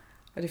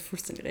 Og det er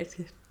fuldstændig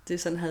rigtigt. Det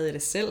sådan havde jeg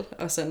det selv,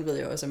 og sådan ved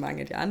jeg også, at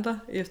mange af de andre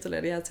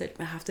efterladte, jeg har talt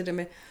med, har haft det der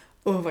med,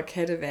 hvor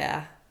kan det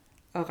være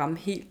at ramme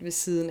helt ved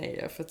siden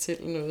af og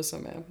fortælle noget,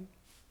 som er,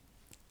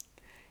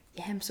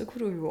 jamen så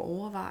kunne du jo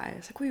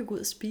overveje, så kunne I jo gå ud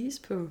og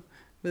spise på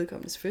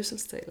vedkommendes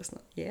fødselsdag eller sådan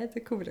noget. Ja,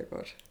 det kunne vi da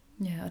godt.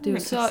 Ja, og det er jo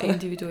så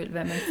individuelt,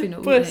 hvad man finder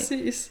ud af.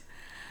 Præcis.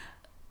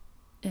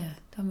 Ja,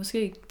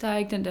 der er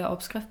ikke den der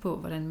opskrift på,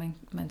 hvordan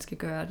man skal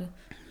gøre det.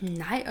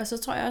 Nej, og så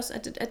tror jeg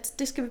også, at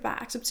det skal vi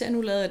bare acceptere.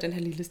 Nu lavede jeg den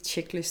her lille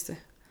checkliste,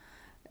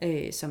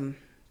 som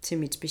til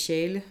mit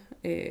speciale,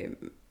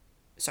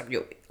 som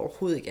jo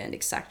overhovedet ikke er en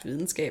eksakt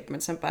videnskab,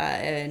 men som bare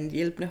er en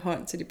hjælpende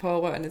hånd til de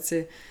pårørende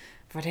til,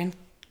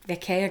 hvad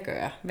kan jeg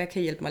gøre? Hvad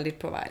kan hjælpe mig lidt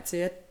på vej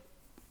til?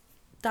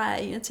 Der er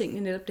en af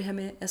tingene netop det her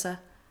med, altså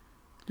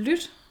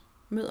lyt,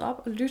 mød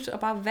op og lyt, og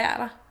bare vær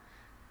der.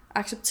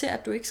 Accepter,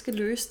 at du ikke skal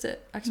løse det.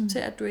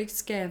 Accepter, at du ikke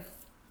skal,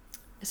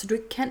 altså du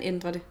ikke kan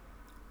ændre det.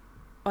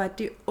 Og at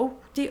det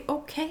er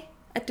okay,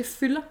 at det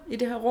fylder i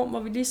det her rum, hvor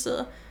vi lige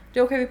sidder. Det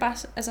er okay, at vi bare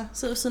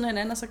sidder ved siden af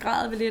hinanden, og så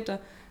græder vi lidt, og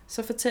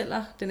så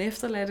fortæller den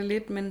efterladte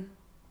lidt, men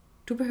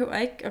du behøver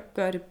ikke at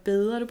gøre det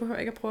bedre, du behøver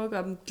ikke at prøve at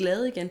gøre dem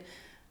glade igen.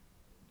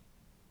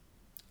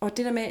 Og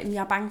det der med, at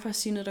jeg er bange for at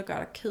sige noget, der gør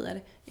dig ked af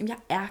det. Jamen, jeg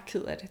er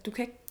ked af det. Du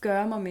kan ikke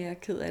gøre mig mere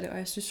ked af det, og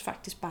jeg synes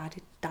faktisk bare,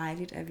 det er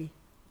dejligt, at vi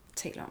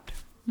taler om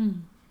det.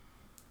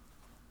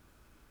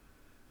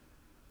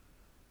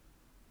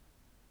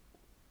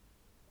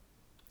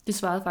 Det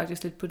svarede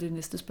faktisk lidt på det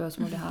næste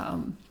spørgsmål, jeg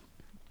har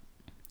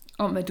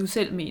om hvad du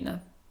selv mener,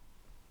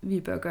 vi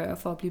bør gøre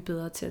for at blive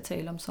bedre til at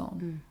tale om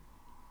sorgen.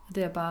 Og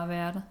det er bare at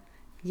være der.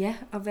 Ja,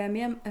 og være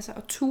mere, altså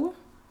at ture.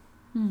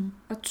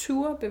 Og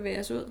ture bevæge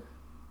os ud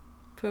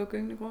på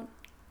gyngende grund.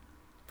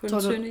 På den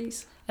tynde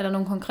is. Er der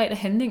nogle konkrete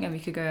handlinger, vi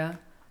kan gøre?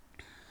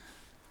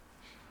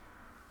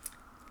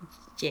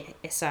 Ja,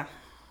 altså,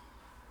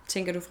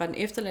 tænker du fra den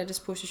efterladtes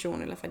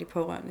position, eller fra de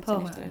pårørende til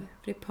den efterladte?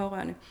 For det er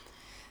pårørende.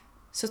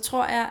 Så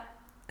tror jeg,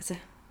 altså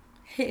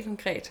helt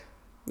konkret,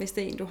 hvis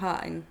det er en, du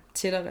har en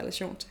tættere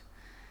relation til,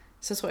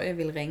 så tror jeg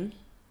vil ringe.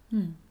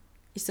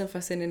 I stedet for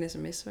at sende en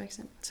sms, for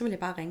eksempel. Så vil jeg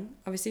bare ringe.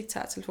 Og hvis de ikke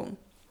tager telefonen,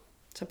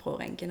 så prøv at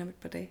ringe igen om et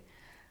par dage.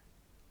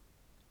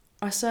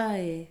 Og så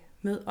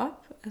mød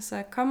op,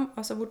 altså kom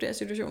og så vurder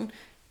situationen.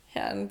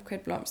 Her er en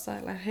buket blomster,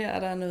 eller her er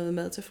der noget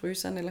mad til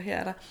fryseren, eller her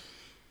er der.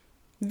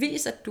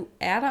 Vis, at du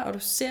er der, og du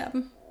ser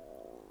dem.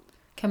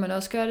 Kan man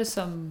også gøre det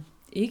som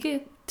ikke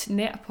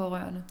nær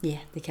pårørende? Ja,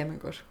 det kan man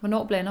godt.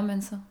 Hvornår blander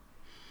man sig?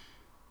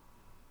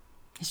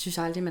 Jeg synes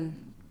aldrig, man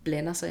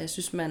blander sig. Jeg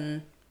synes,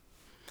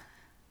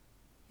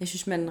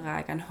 man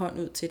rækker en hånd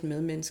ud til et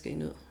medmenneske i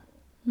nød.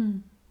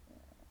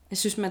 Jeg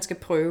synes, man skal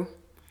prøve.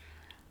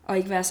 Og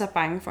ikke være så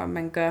bange for, at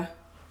man gør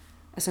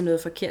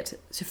noget forkert.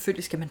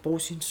 Selvfølgelig skal man bruge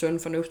sin sund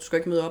fornuft. Du skal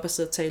ikke møde op og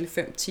sidde og tale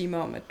 5 timer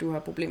om, at du har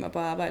problemer på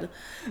arbejdet.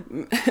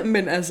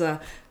 Men altså,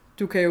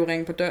 du kan jo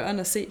ringe på døren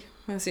og se,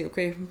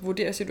 okay,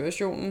 vurdere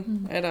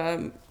situationen. Er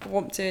der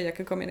rum til, at jeg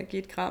kan komme ind og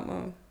give et kram,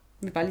 og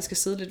vi bare lige skal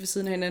sidde lidt ved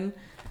siden af hinanden?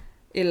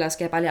 Eller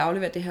skal jeg bare lige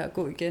aflevere det her og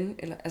gå igen?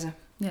 Eller, altså.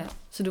 Ja,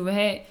 så du vil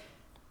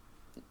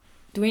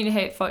egentlig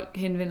have, at folk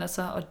henvender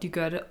sig, og de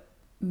gør det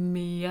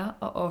mere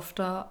og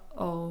oftere,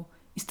 og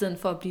i stedet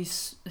for at blive,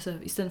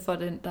 i stedet for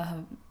den, der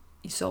har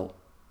i sorg,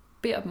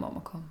 beder dem om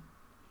at komme.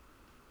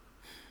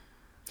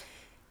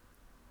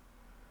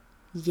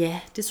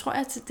 Ja, det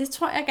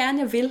tror jeg gerne,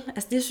 jeg vil.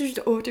 Altså det synes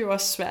jeg, det er jo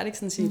også svært ikke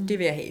sådan at sige, det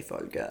vil jeg have,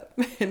 folk gør.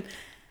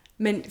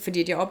 Men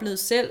fordi jeg oplevede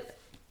selv,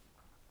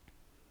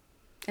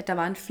 at der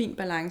var en fin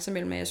balance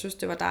mellem, at jeg synes,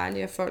 det var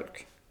dejligt, at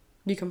folk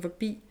lige kom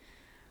forbi,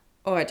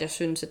 og at jeg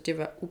synes, at det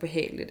var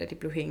ubehageligt, at de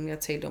blev hængende og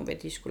talte om, hvad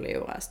de skulle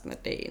lave resten af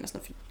dagen, og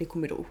sådan noget. Det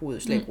kunne mit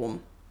overhovedet slet ikke rumme.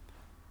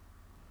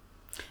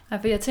 Ja,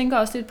 for jeg tænker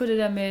også lidt på det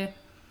der med,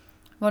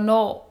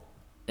 hvornår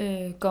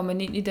går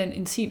man ind i den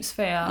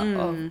intimsfære,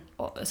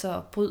 og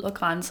altså bryder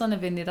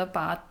grænserne ved netop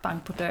bare at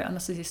banke på døren,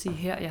 og så sige,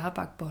 her, jeg har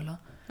bagt boller.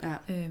 Ja.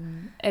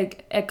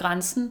 Er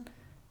grænsen,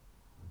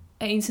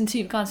 er ens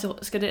intimgrænse,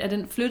 er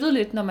den flyttet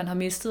lidt, når man har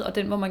mistet, og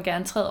den må man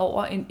gerne træde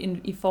over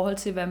i forhold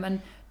til, hvad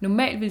man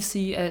normalt vil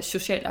sige er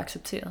socialt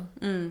accepteret?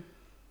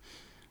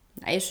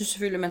 Nej, jeg synes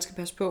selvfølgelig, at man skal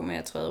passe på med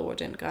at træde over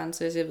den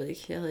grænse. Jeg ved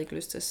ikke, jeg havde ikke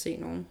lyst til at se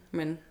nogen,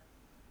 men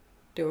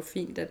det var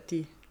fint, at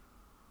det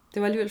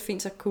var alligevel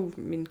fint, så kunne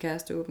min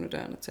kæreste åbne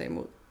døren og tage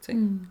imod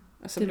ting.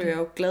 Og så blev jeg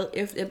jo glad.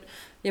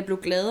 Jeg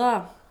blev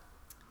gladere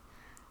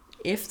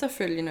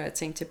efterfølgende, når jeg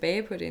tænkte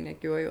tilbage på det, end jeg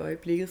gjorde i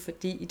øjeblikket,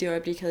 fordi i det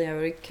øjeblik havde jeg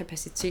jo ikke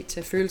kapacitet til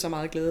at føle så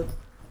meget glæde.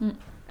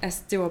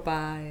 Altså, det var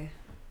bare...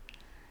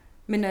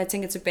 Men når jeg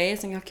tænker tilbage,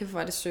 så tænker jeg, okay,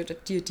 var det sødt,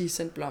 at de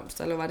sendte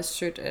blomster, eller var det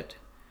sødt, at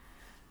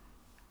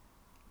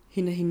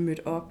hende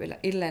mødte op, eller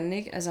et eller andet,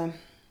 ikke? Altså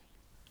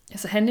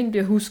handlingen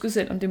bliver husket,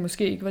 selvom det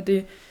måske ikke var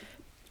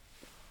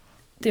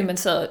det man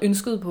sad og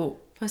ønskede på.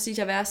 Præcis,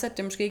 jeg værdsat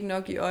det måske ikke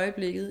nok i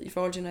øjeblikket, i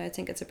forhold til, når jeg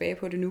tænker tilbage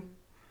på det nu.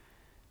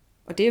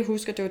 Og det, jeg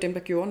husker, det var dem, der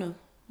gjorde noget.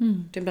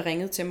 Dem, der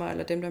ringede til mig,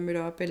 eller dem, der mødte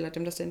op, eller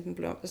dem, der sendte en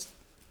blomst.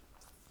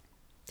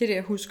 Det,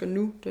 jeg husker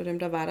nu, det var dem,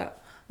 der var der.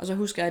 Og så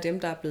husker jeg dem,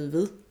 der er blevet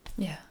ved.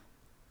 Ja.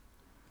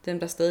 Dem,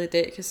 der stadig i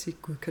dag kan sige,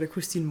 gud, kan du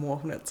huske din mor,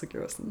 hun altid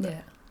gjorde sådan der.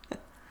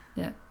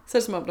 Ja. Så er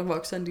det som om, der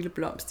vokser en lille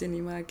blomst ind i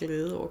mig af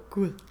glæde over,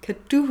 gud, kan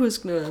du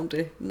huske noget om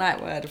det? Nej,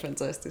 hvor er det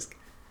fantastisk.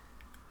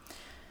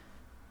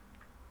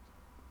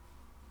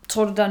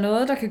 Tror du, der er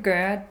noget, der kan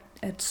gøre,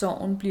 at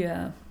sorgen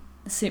bliver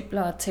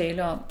simplere at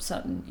tale om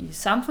sådan i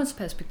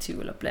samfundsperspektiv,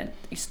 eller blandt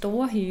i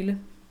store hele?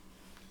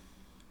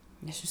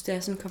 Jeg synes, det er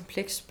sådan et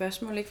komplekst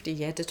spørgsmål, ikke? Fordi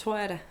ja, det tror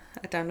jeg da.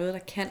 at der er noget, der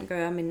kan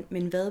gøre,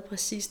 men hvad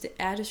præcis det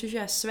er, det synes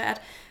jeg er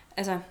svært.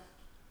 Altså,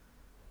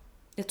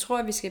 jeg tror,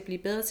 at vi skal blive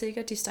bedre til ikke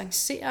at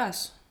distancere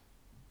os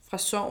fra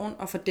sorgen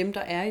og fra dem,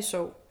 der er i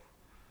sorg.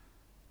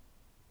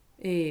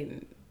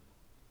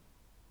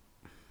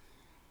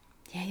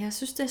 Ja, jeg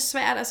synes, det er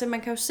svært. Altså,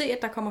 man kan jo se,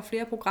 at der kommer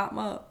flere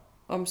programmer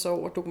om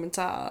sorg og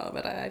dokumentarer og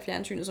hvad der er i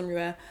fjernsynet, som jo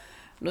er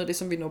noget af det,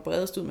 som vi når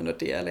bredest ud med, når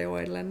det er laver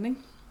et eller andet,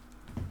 ikke?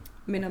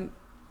 Men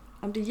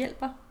om det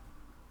hjælper,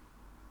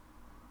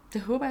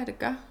 det håber jeg, det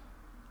gør.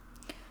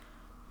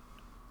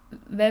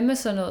 Hvad med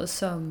sådan noget,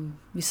 som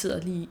vi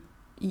sidder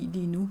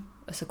lige nu,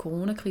 altså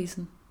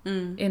coronakrisen?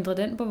 Ændrer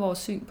den på vores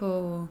syn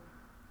på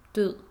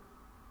død,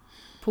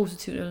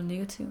 positivt eller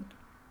negativt?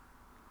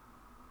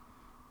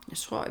 Jeg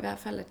tror i hvert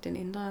fald, at den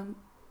ændrer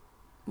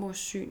vores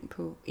syn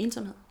på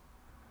ensomhed.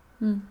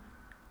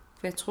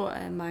 For jeg tror,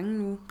 at mange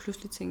nu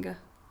pludselig tænker,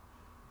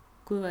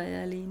 Gud, hvor er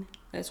jeg alene.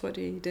 Og jeg tror,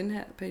 det er i den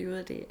her periode,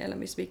 at det er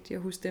allermest vigtigt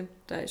at huske dem,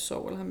 der er i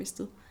sorg eller har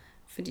mistet.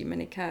 Fordi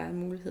man ikke har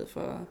mulighed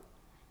for at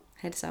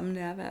have det samme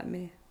nærvær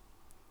med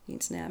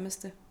ens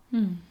nærmeste.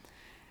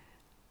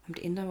 Om det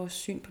ændrer vores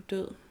syn på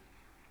død.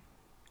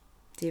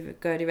 Det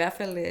gør det i hvert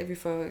fald, at vi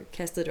får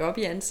kastet det op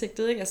i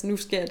ansigtet. Ikke? Altså nu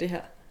sker det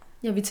her.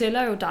 Ja, vi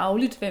tæller jo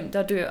dagligt, hvem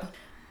der dør.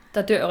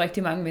 Der dør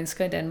rigtig mange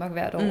mennesker i Danmark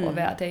hvert år og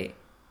hver dag.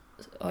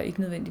 Og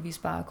ikke nødvendigvis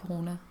bare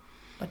corona.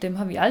 Og dem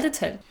har vi aldrig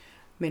talt.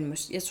 Men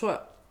jeg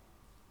tror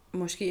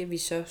måske, at vi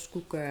så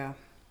skulle gøre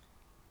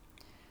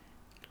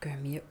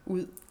mere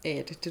ud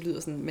af det. Det lyder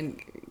sådan, men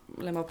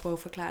lad mig prøve at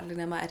forklare det lidt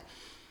nærmere,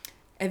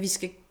 at vi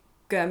skal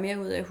gøre mere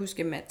ud af at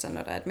huske, at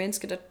når der er et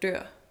menneske, der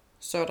dør,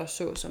 så er der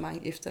så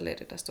mange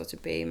efterladte, der står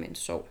tilbage med en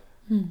sorg.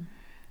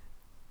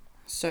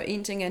 Så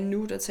en ting er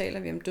nu, der taler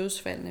vi om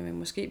dødsfaldene, men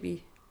måske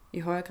vi i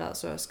højere grad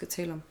så også skal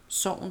tale om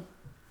sorgen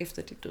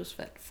efter dit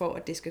dødsfald, for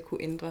at det skal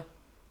kunne ændre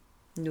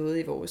noget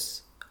i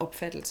vores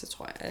opfattelse,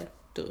 tror jeg, af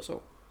død og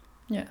sorg.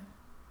 Ja.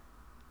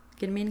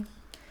 Giver det mening?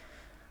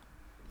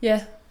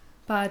 Ja,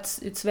 bare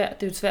det er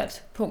jo et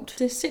svært punkt.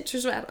 Det er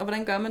sindssygt svært, og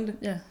hvordan gør man det?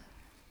 Ja.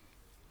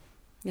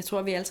 Jeg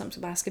tror, vi alle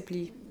sammen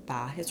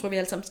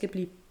skal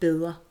blive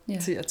bedre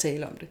til at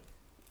tale om det.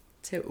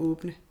 Til at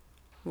åbne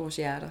vores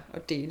hjerter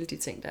og dele de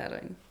ting, der er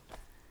derinde.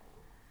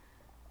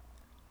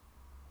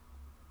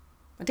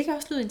 Og det kan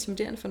også lyde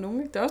intimiderende for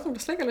nogen. Ikke? Der er også nogen,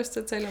 der slet ikke har lyst til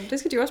at tale om det. Det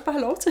skal de også bare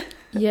have lov til.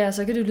 Ja,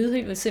 så kan det lyde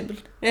helt vildt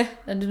simpelt. Ja.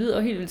 Og det lyder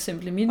jo helt vildt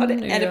simpelt i mine ører.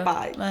 Og det er ører. det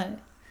bare ikke. Nej.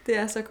 Det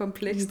er så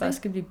komplekst. Vi bare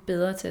skal blive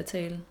bedre til at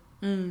tale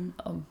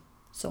om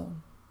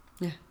sorgen.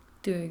 Ja.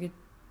 Det er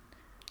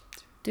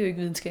jo ikke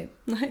videnskab.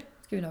 Nej.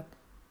 Skal vi nok.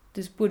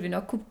 Det burde vi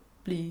nok kunne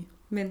blive.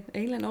 Men af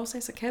en eller anden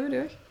årsag, så kan vi det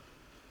jo ikke.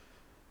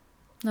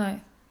 Nej.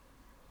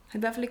 I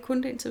hvert fald ikke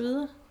kun det indtil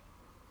videre.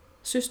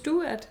 Synes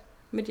du, at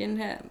med den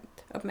her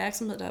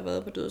opmærksomhed, der har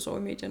været på død og sorg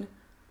i medierne,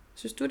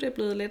 synes du, det er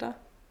blevet lettere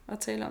at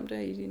tale om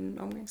det i din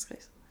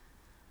omgangskreds?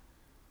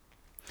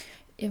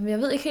 Jamen, jeg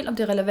ved ikke helt, om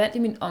det er relevant i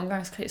min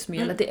omgangskreds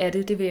mere, eller det er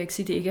det. Det vil jeg ikke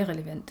sige, det ikke er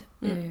relevant.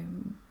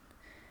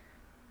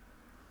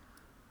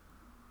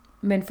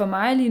 Men for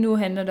mig lige nu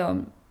handler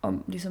det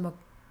om ligesom at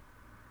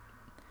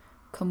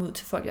komme ud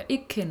til folk, jeg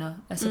ikke kender.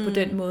 Altså på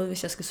den måde,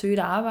 hvis jeg skal søge et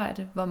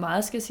arbejde, hvor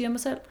meget skal jeg sige om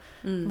mig selv?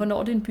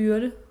 Hvornår det er en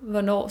byrde?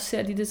 Hvornår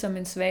ser de det som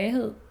en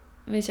svaghed?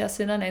 Hvis jeg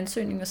sender en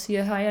ansøgning og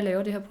siger, hej, jeg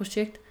laver det her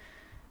projekt,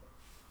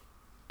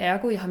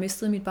 ergo, jeg har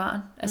mistet mit barn.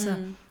 Altså,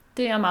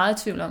 det er jeg meget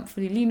i tvivl om,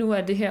 fordi lige nu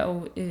er det her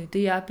jo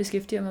det, jeg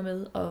beskæftiger mig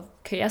med, og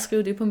kan jeg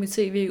skrive det på mit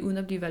CV, uden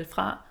at blive valgt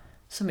fra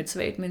som et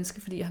svagt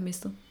menneske, fordi jeg har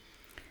mistet?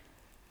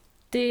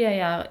 Det er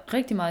jeg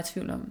rigtig meget i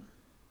tvivl om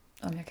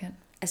jeg kan.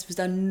 Altså, hvis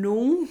der er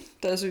nogen,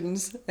 der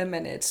synes, at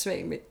man er et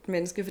svagt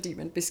menneske, fordi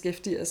man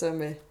beskæftiger sig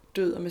med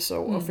død og med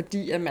sorg, og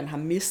fordi at man har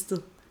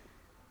mistet.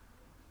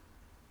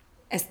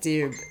 Altså, det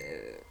er jo...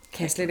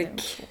 kan jeg slet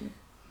ikke...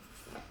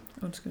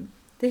 Undskyld.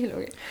 Det er helt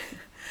okay.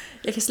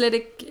 Jeg kan slet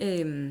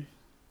ikke...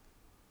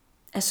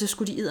 altså, så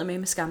skulle de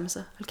eddermame skamme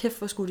sig. Hold kæft,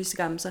 hvor skulle de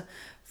skamme sig.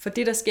 For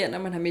det, der sker, når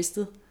man har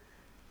mistet,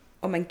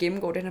 og man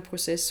gennemgår den her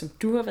proces, som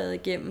du har været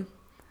igennem,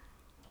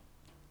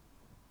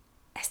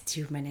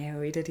 altså, man er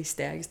jo et af de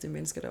stærkeste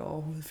mennesker, der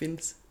overhovedet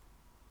findes.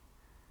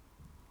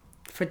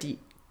 Fordi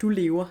du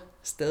lever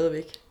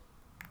stadigvæk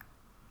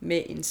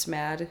med en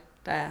smerte,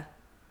 der er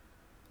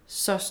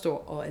så stor,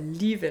 og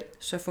alligevel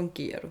så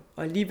fungerer du.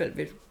 Og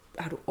alligevel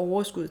har du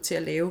overskud til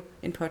at lave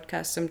en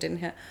podcast som den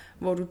her,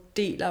 hvor du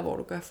deler, hvor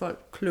du gør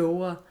folk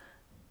klogere.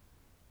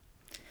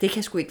 Det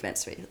kan sgu ikke være en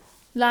svaghed.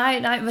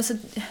 Nej, altså,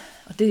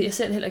 og det er jeg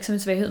selv heller ikke som en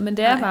svaghed, men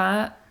det er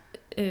bare...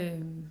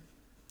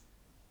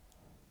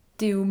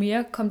 det er jo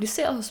mere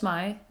kompliceret hos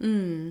mig,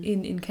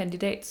 end en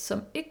kandidat,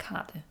 som ikke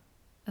har det.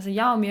 Altså,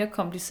 jeg er jo mere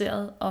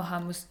kompliceret, og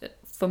har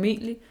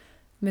formentlig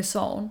med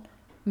sorgen,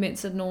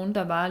 mens at nogen,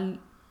 der bare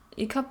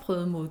ikke har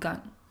prøvet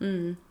modgang.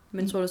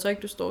 Men tror du så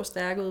ikke, du står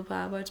stærk ude på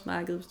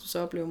arbejdsmarkedet, hvis du så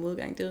oplever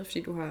modgang? Det er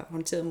fordi, du har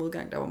håndteret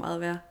modgang, der var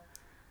meget værre.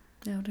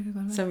 Ja, det kan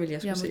godt være. Så vil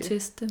jeg må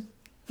teste.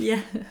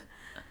 Ja.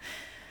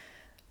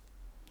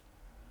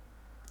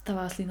 Der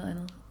var også lige noget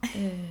andet.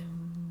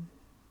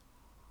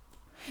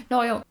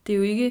 Nå jo, det er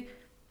jo ikke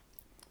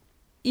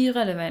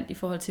irrelevant i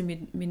forhold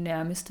til min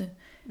nærmeste,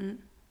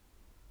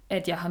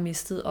 at jeg har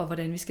mistet, og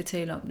hvordan vi skal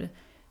tale om det.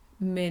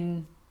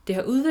 Men det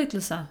har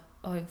udviklet sig,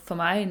 og for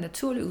mig en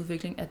naturlig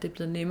udvikling, at det er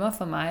blevet nemmere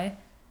for mig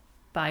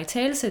bare at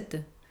italesætte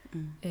det.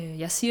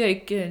 Jeg siger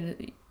ikke,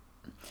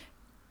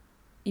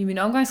 i min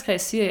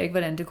omgangskreds siger jeg ikke,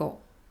 hvordan det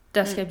går.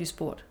 Der skal jeg blive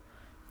spurgt.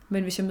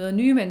 Men hvis jeg møder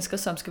nye mennesker,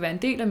 som skal være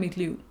en del af mit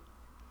liv,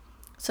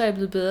 så er jeg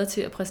blevet bedre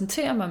til at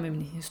præsentere mig med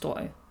min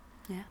historie.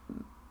 Ja.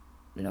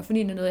 Det er nok fordi,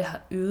 det er noget, jeg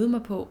har øvet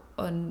mig på,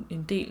 og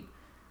en del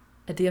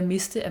af det at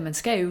miste, at man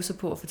skal øve sig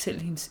på at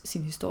fortælle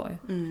sin historie.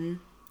 Mm.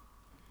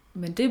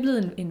 Men det er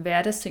blevet en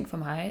hverdagsting for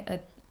mig,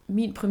 at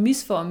min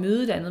præmis for at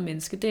møde et andet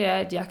menneske, det er,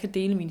 at jeg kan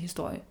dele min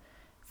historie.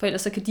 For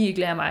ellers så kan de ikke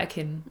lære mig at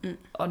kende.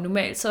 Og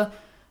normalt så,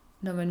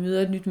 når man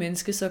møder et nyt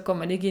menneske, så går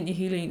man ikke ind i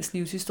hele ens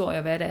livshistorie,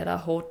 og hvad det er, der er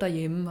hårdt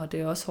derhjemme. Og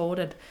det er også hårdt,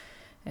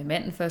 at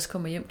manden først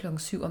kommer hjem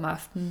 7:00 om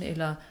aftenen,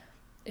 eller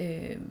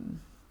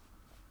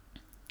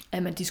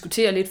at man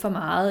diskuterer lidt for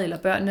meget, eller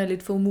børnene er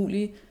lidt for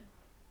umulige.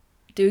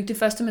 Det er jo ikke det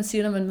første, man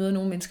siger, når man møder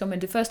nogle mennesker,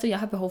 men det første, jeg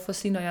har behov for at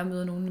sige, når jeg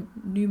møder nogle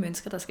nye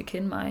mennesker, der skal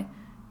kende mig,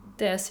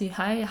 det er at sige,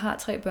 hej, jeg har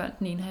 3 børn,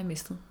 den ene har jeg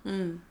mistet.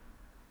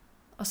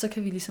 Og så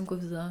kan vi ligesom gå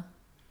videre.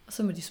 Og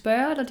så må de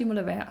spørge, eller de må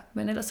lade være.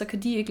 Men ellers så kan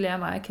de ikke lære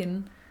mig at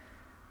kende.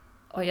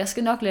 Og jeg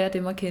skal nok lære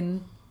dem at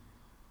kende.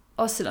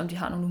 Også selvom de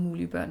har nogle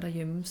umulige børn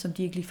derhjemme, som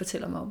de ikke lige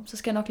fortæller mig om. Så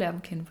skal jeg nok lære dem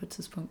at kende på et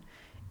tidspunkt.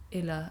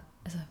 Eller,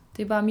 altså,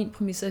 det er bare min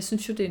præmis. Og jeg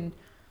synes jo, det er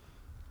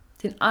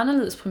en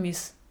anderledes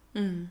præmis,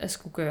 at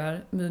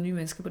skulle møde nye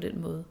mennesker på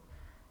den måde.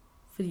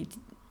 Fordi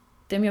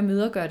dem, jeg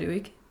møder, gør det jo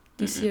ikke.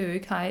 De siger jo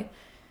ikke, hej,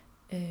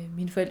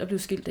 mine forældre blev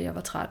skilt, da jeg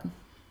var 13.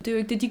 Det er jo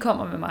ikke det, de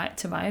kommer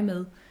til mig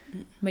med.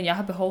 Men jeg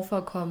har behov for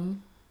at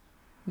komme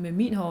med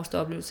min hårdeste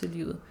oplevelse i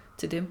livet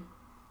til dem.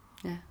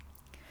 Ja.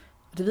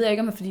 Og det ved jeg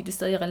ikke, om det er, fordi det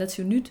stadig er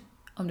relativt nyt,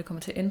 om det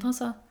kommer til at ændre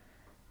sig.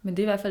 Men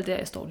det er i hvert fald der,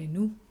 jeg står lige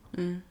nu.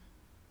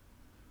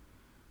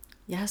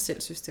 Jeg har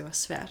selv synes, det var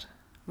svært,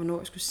 hvornår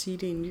jeg skulle sige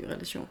det i en ny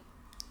relation.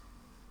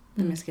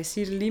 Men man skal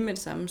sige det lige med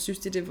det samme. Synes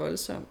det er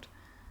voldsomt?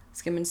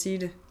 Skal man sige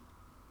det?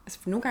 Altså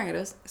for nogle gange er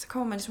det også, så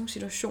kommer man i sådan nogle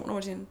situationer, hvor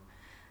de siger,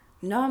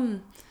 nå,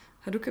 men,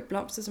 har du købt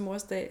blomster til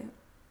mors dag?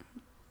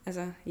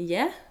 Altså,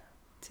 ja,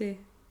 til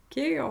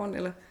kirkegården,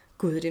 eller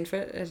gud, er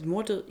din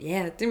mor død?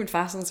 Ja, det er min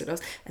far sådan set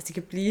også. Altså, det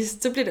kan blive,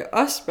 så bliver det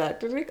også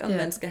mærkeligt, ikke? Om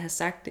man skal have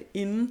sagt det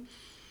inden.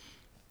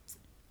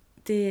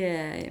 Det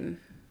er,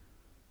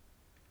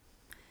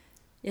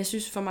 jeg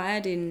synes for mig,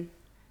 at det er en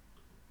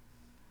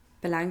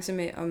balance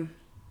med,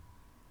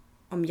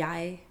 om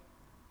jeg,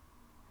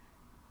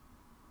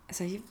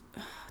 altså,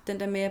 den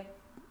der med,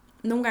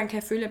 nogle gange kan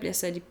jeg føle, at jeg bliver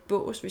sat i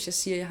bås, hvis jeg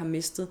siger, at jeg har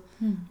mistet.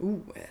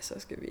 Ja, så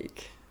skal vi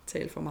ikke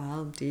tale for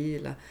meget om det,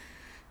 eller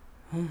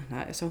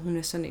nej, så hun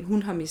er sådan en,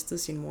 hun har mistet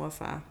sin mor og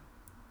far.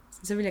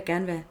 Så vil jeg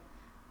gerne være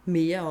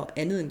mere og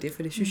andet end det,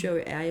 for det synes jeg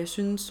jo er. Jeg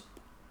synes,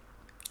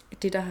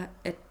 at det der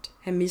at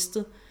have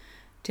mistet,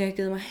 det har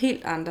givet mig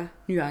helt andre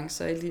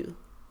nuancer i livet.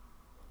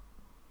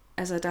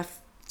 Altså, der er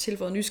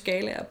tilføjet nye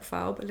skalaer på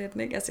farvepaletten,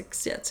 ikke? Altså, jeg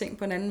ser ting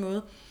på en anden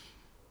måde.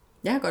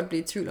 Jeg kan godt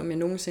blive i tvivl, om jeg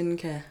nogensinde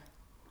kan.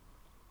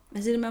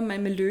 Altså, det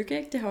med lykke,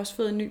 ikke? Det har også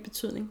fået en ny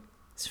betydning.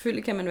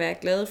 Selvfølgelig kan man være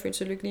glad og føle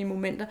sig lykkelig i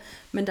momenter,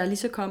 men der er lige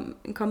så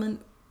kommet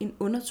en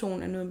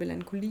undertone af noget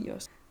melankoli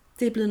også.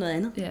 Det er blevet noget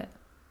andet. Ja.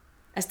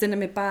 Altså den der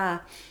med bare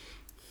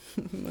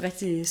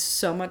rigtig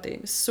sommerdag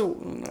med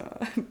solen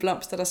og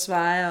blomster, der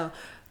svejer, og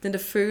den der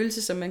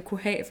følelse, som man kunne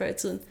have før i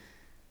tiden,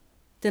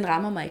 den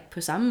rammer mig ikke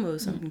på samme måde,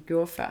 som den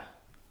gjorde før.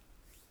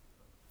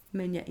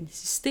 Men jeg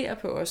insisterer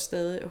på også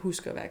stadig at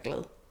huske at være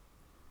glad.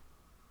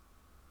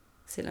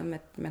 Selvom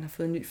at man har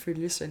fået en ny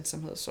følgesvend,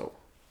 som hedder sorg.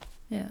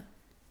 Ja.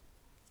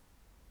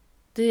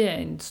 Det er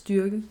en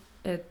styrke,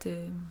 at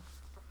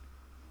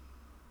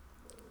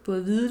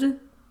både vide det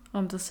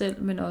om dig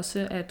selv, men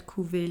også at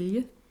kunne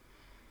vælge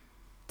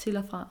til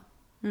og fra.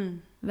 I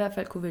hvert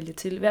fald kunne vælge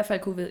til. I hvert fald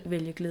kunne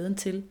vælge glæden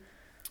til. Det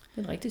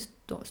er en rigtig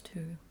stor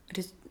styrke. Og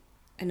det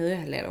er noget, jeg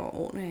har lært over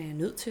årene, jeg er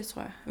nødt til,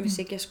 tror jeg. Hvis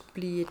ikke jeg skulle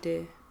blive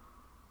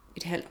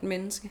et halvt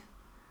menneske.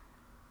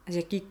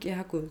 Altså jeg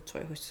har gået, tror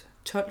jeg, hos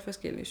 12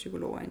 forskellige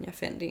psykologer, inden jeg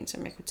fandt en,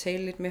 som jeg kunne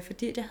tale lidt med,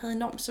 fordi det havde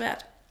enormt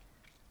svært.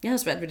 Jeg havde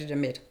svært ved det der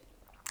med, at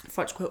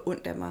folk skulle have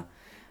ondt af mig.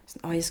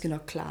 Sådan, jeg skal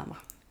nok klare mig.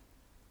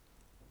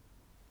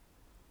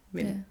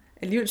 Men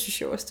alligevel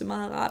synes jeg også, det er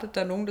meget rart, at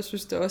der er nogen, der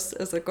synes det også,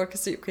 altså godt kan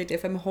se, okay, det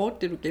er fandme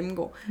hårdt, det du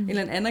gennemgår. En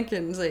eller anden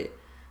anerkendelse af,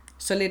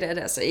 så lidt er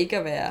det altså ikke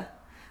at være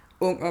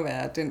ung og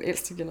være den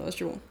ældste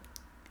generation.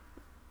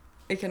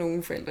 Ikke have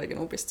nogen forældre, ikke have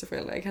nogen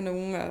bedsteforældre, ikke have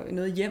nogen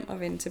noget hjem at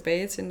vende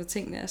tilbage til, når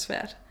tingene er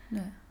svært.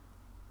 Ja.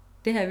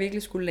 Det har jeg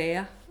virkelig skulle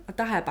lære, og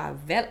der har jeg bare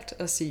valgt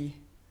at sige,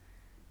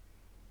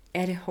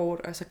 er det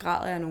hårdt, og så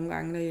græder jeg nogle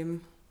gange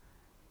derhjemme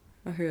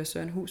og hører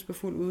Søren Hus på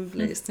fuld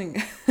udblæsning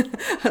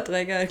og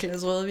drikker et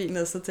glas rødvin,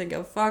 og så tænker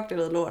jeg, fuck, det er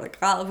noget lort, og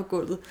græder på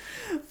gulvet.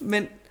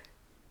 Men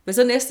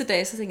så næste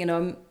dag, så tænker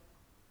jeg,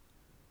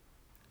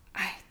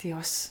 det er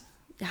også,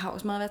 jeg har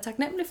også meget at være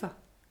taknemmelig for.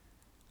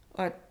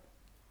 Og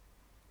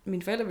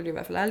mine forældre ville i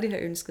hvert fald aldrig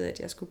have ønsket, at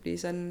jeg skulle blive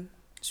sådan en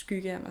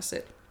skygge af mig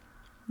selv.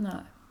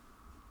 Nej.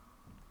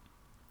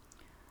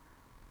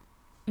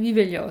 Vi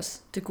vælger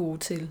også det gode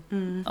til,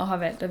 og har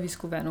valgt, at vi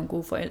skulle være nogle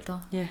gode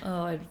forældre,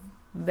 og at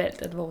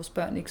valgt, at vores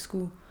børn ikke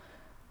skulle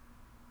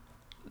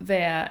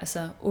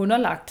være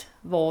underlagt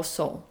vores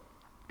sorg.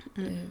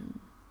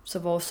 Så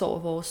vores sorg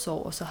er vores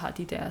sorg, og så har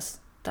de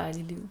deres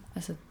dejlige liv.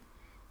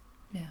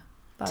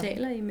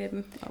 Taler I med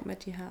dem om,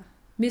 at de har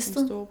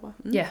mistet? en storebror?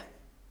 Ja,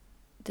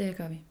 det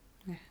gør vi.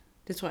 Ja,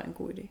 det tror jeg er en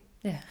god idé.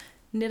 Ja.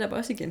 Netop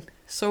også igen,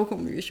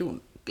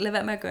 sorgkommunikation. Lad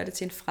være med at gøre det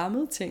til en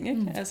fremmed ting,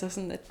 ikke? Altså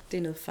sådan, at det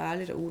er noget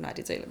farligt, og nej,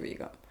 det taler vi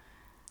ikke om.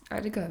 Nej,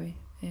 det gør vi.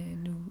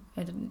 Nu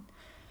er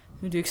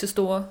det jo ikke så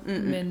store,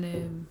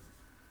 men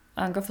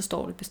Anker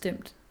forstår det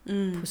bestemt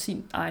på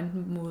sin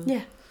egen måde.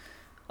 Ja.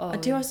 Og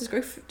det er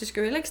også, det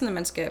skal jo heller ikke sådan,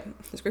 at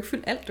det skal ikke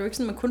fylde alt. Det er jo ikke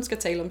sådan, at man kun skal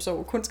tale om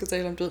sorg, kun skal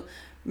tale om død.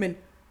 Men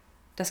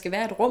der skal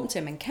være et rum til,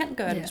 at man kan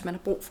gøre det, hvis man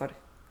har brug for det.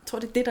 Jeg tror,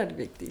 det er det, der er det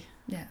vigtige.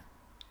 Ja.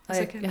 Og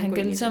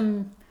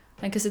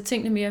han kan sætte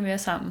tingene mere og mere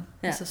sammen.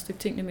 Ja. Altså stykke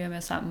tingene mere og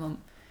mere sammen om,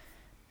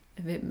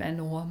 hvem er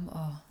Norm,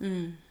 og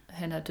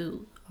han er død,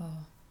 og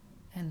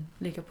han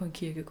ligger på en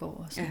kirkegård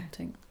og sådan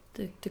ting.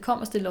 Det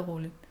kommer stille og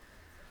roligt.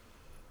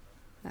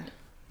 Ja.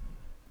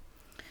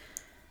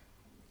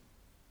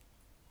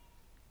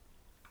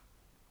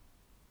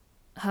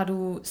 Har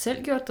du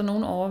selv gjort dig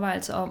nogle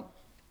overvejelser om,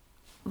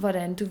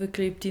 hvordan du vil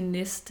gribe din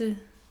næste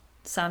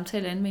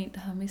samtale an med en, der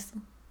har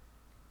mistet?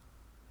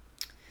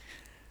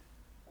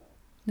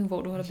 Nu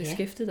hvor du har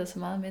beskæftiget dig så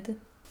meget med det.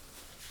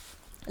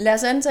 Lad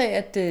os antage,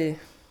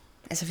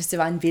 at hvis det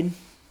var en ven,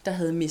 der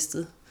havde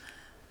mistet,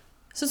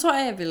 så tror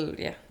jeg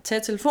vil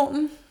tage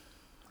telefonen,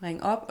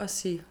 ringe op og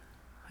sige,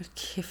 hold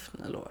kæft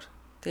noget lort.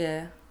 Det er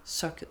jeg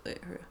så ked af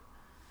at høre.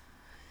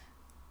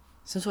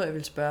 Så tror jeg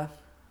vil spørge,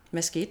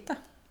 hvad skete der?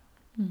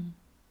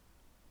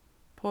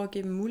 Prøv at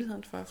give dem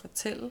muligheden for at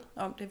fortælle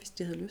om det, hvis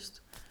de havde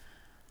lyst.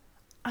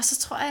 Og så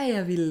tror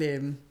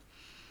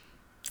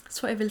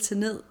jeg vil tage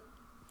ned,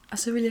 og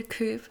så vil jeg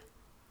købe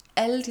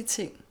alle de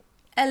ting,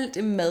 alt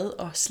det mad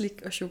og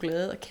slik og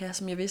chokolade og kage,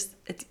 som jeg vidste,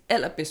 at de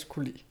allerbedst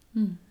kunne lide.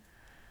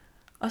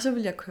 Og så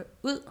vil jeg køre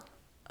ud,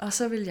 og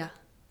så vil jeg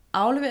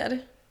aflevere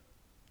det.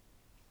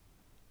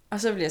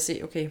 Og så vil jeg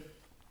se, okay,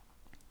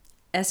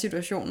 er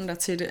situationen der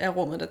til det, er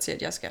rummet der til,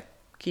 at jeg skal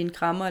give en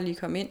krammer og lige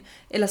komme ind,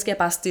 eller skal jeg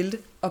bare stille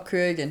det og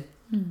køre igen?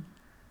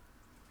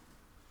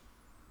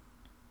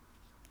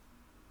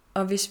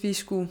 Og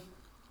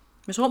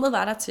hvis rummet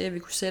var der til, at vi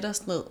kunne sætte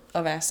os ned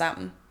og være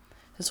sammen,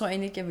 så tror jeg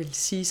egentlig ikke, jeg ville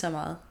sige så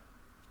meget.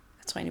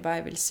 Jeg tror egentlig bare,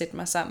 jeg ville sætte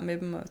mig sammen med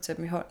dem og tage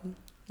dem i hånden,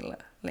 eller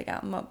lægge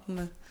armen om dem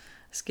og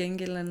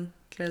skænke et eller andet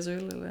glas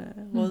øl eller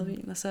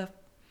rødvin,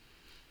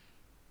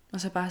 og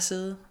så bare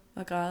sidde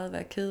og græde og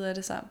være ked af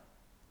det sammen.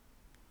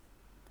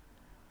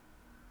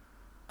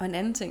 Og en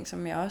anden ting,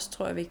 som jeg også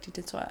tror er vigtigt,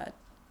 det tror jeg, at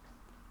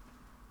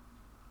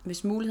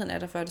hvis muligheden er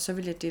der for det, så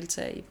vil jeg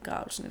deltage i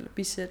begravelsen eller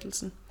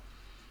bisættelsen.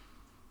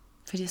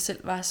 Fordi jeg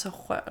selv var så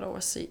rørt over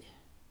at se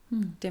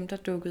dem, der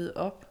dukkede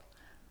op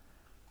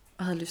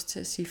og havde lyst til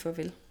at sige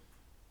farvel.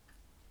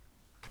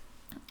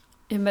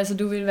 Jamen altså,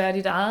 du vil være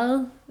dit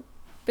eget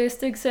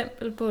bedste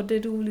eksempel på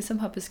det, du ligesom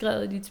har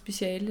beskrevet i dit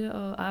speciale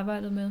og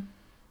arbejdet med.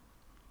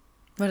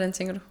 Hvordan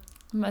tænker du?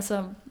 Jamen,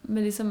 altså,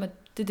 med ligesom,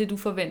 at det er det, du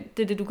forventer,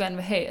 det er det, du gerne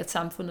vil have, at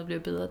samfundet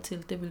bliver bedre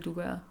til. Det vil du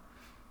gøre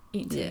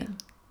en til en.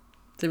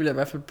 Det vil jeg i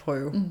hvert fald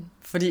prøve.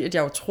 Fordi at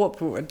jeg jo tror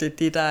på, at det er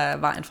det, der er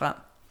vejen frem.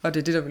 Og det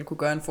er det, der vil kunne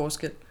gøre en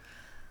forskel.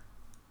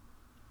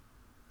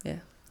 Ja.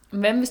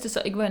 Hvad hvis det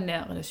så ikke var en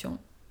nær relation?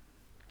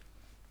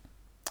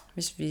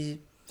 Hvis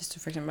du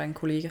for eksempel var en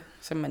kollega,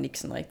 som man ikke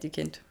sådan rigtig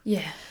kendt.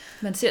 Ja,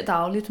 man ser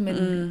dagligt,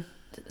 men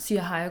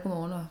siger hej og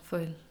godmorgen og får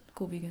en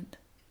god weekend.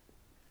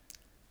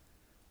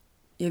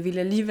 Jeg ville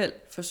alligevel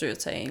forsøge at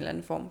tage en eller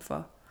anden form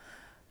for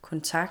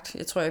kontakt.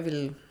 Jeg tror, jeg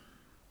ville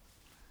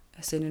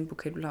sende en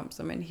buket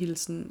blomster med en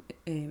hilsen.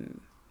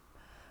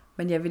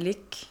 Men jeg vil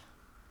ikke...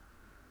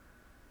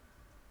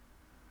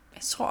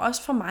 Jeg tror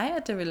også for mig,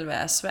 at det ville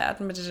være svært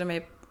med det der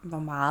med, hvor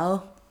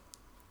meget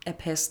er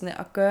passende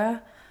at gøre.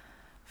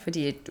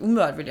 Fordi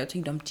umiddelbart vil jeg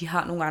tænke, om de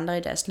har nogle andre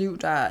i deres liv,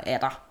 der er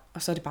der.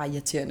 Og så er det bare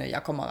irriterende, at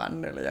jeg kommer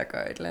rendende, eller jeg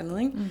gør et eller andet.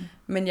 Ikke?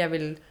 Men jeg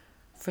vil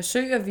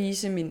forsøge at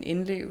vise min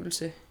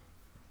indlevelse,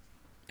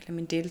 eller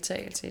min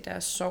deltagelse i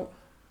deres sorg.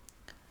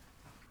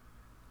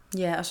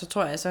 Ja, og så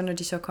tror jeg så, når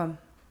de så kom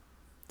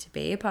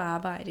tilbage på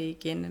arbejde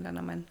igen, eller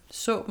når man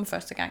så dem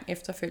første gang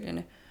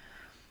efterfølgende,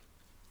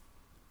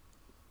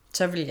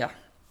 så vil jeg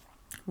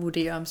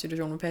vurdere, om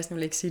situationen var passende. Jeg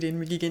vil ikke sige det,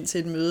 inden vi gik ind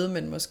til et møde,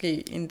 men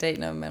måske en dag,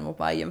 når man var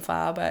bare hjem fra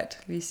arbejde,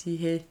 lige sige,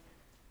 hey,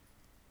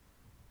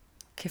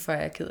 kæft, hvor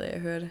er jeg ked af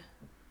at høre det.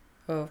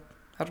 Og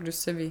har du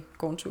lyst til, at vi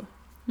går en tur?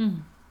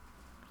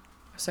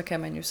 Og så kan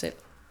man jo selv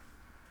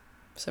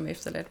som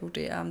efterladt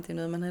vurdere, om det er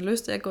noget, man har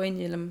lyst til at gå ind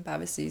i, eller man bare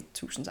vil sige,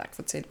 tusind tak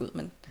for tæt ud,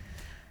 men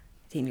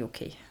det er egentlig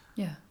okay.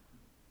 Ja.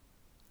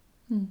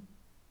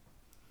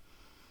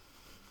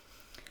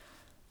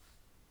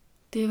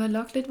 Det var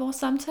nok lidt vores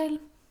samtale.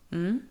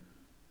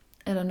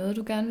 Er der noget,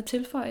 du gerne vil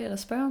tilføje eller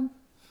spørge om?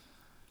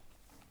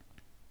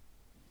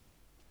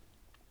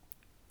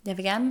 Jeg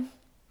vil gerne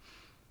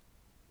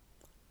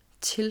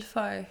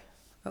tilføje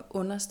og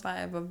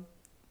understrege,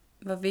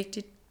 hvor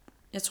vigtigt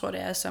jeg tror, det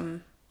er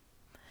som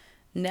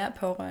nær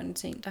pårørende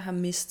til en, der har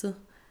mistet,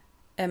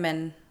 at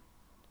man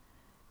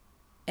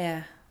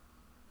er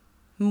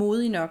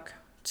modig nok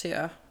til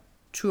at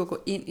turde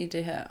gå ind i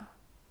det her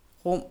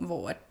rum,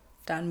 hvor at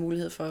der er en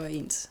mulighed for, at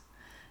ens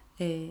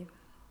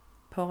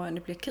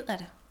pårørende bliver ked af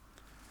det.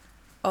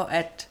 Og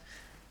at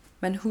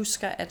man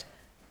husker, at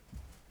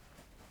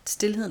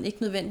stilheden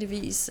ikke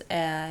nødvendigvis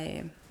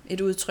er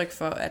et udtryk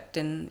for, at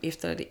den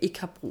efterladte ikke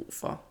har brug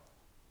for,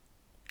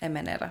 at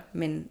man er der,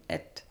 men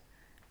at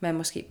man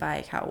måske bare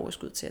ikke har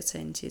overskud til at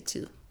tage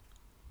initiativet.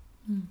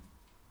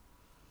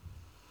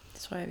 Det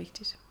tror jeg er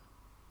vigtigt.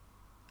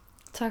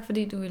 Tak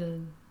fordi du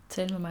ville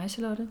tale med mig,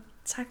 Charlotte.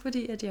 Tak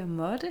fordi at jeg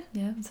måtte.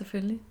 Ja,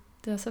 selvfølgelig.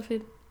 Det var så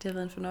fedt. Det har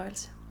været en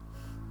fornøjelse.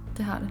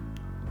 Det har det.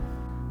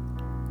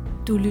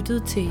 Du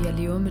lyttede til Jeg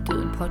lever med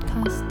døden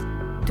podcast.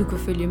 Du kan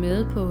følge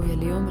med på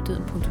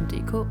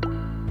jeglevermeddøden.dk.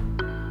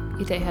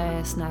 I dag har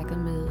jeg snakket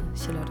med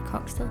Charlotte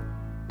Kongstad.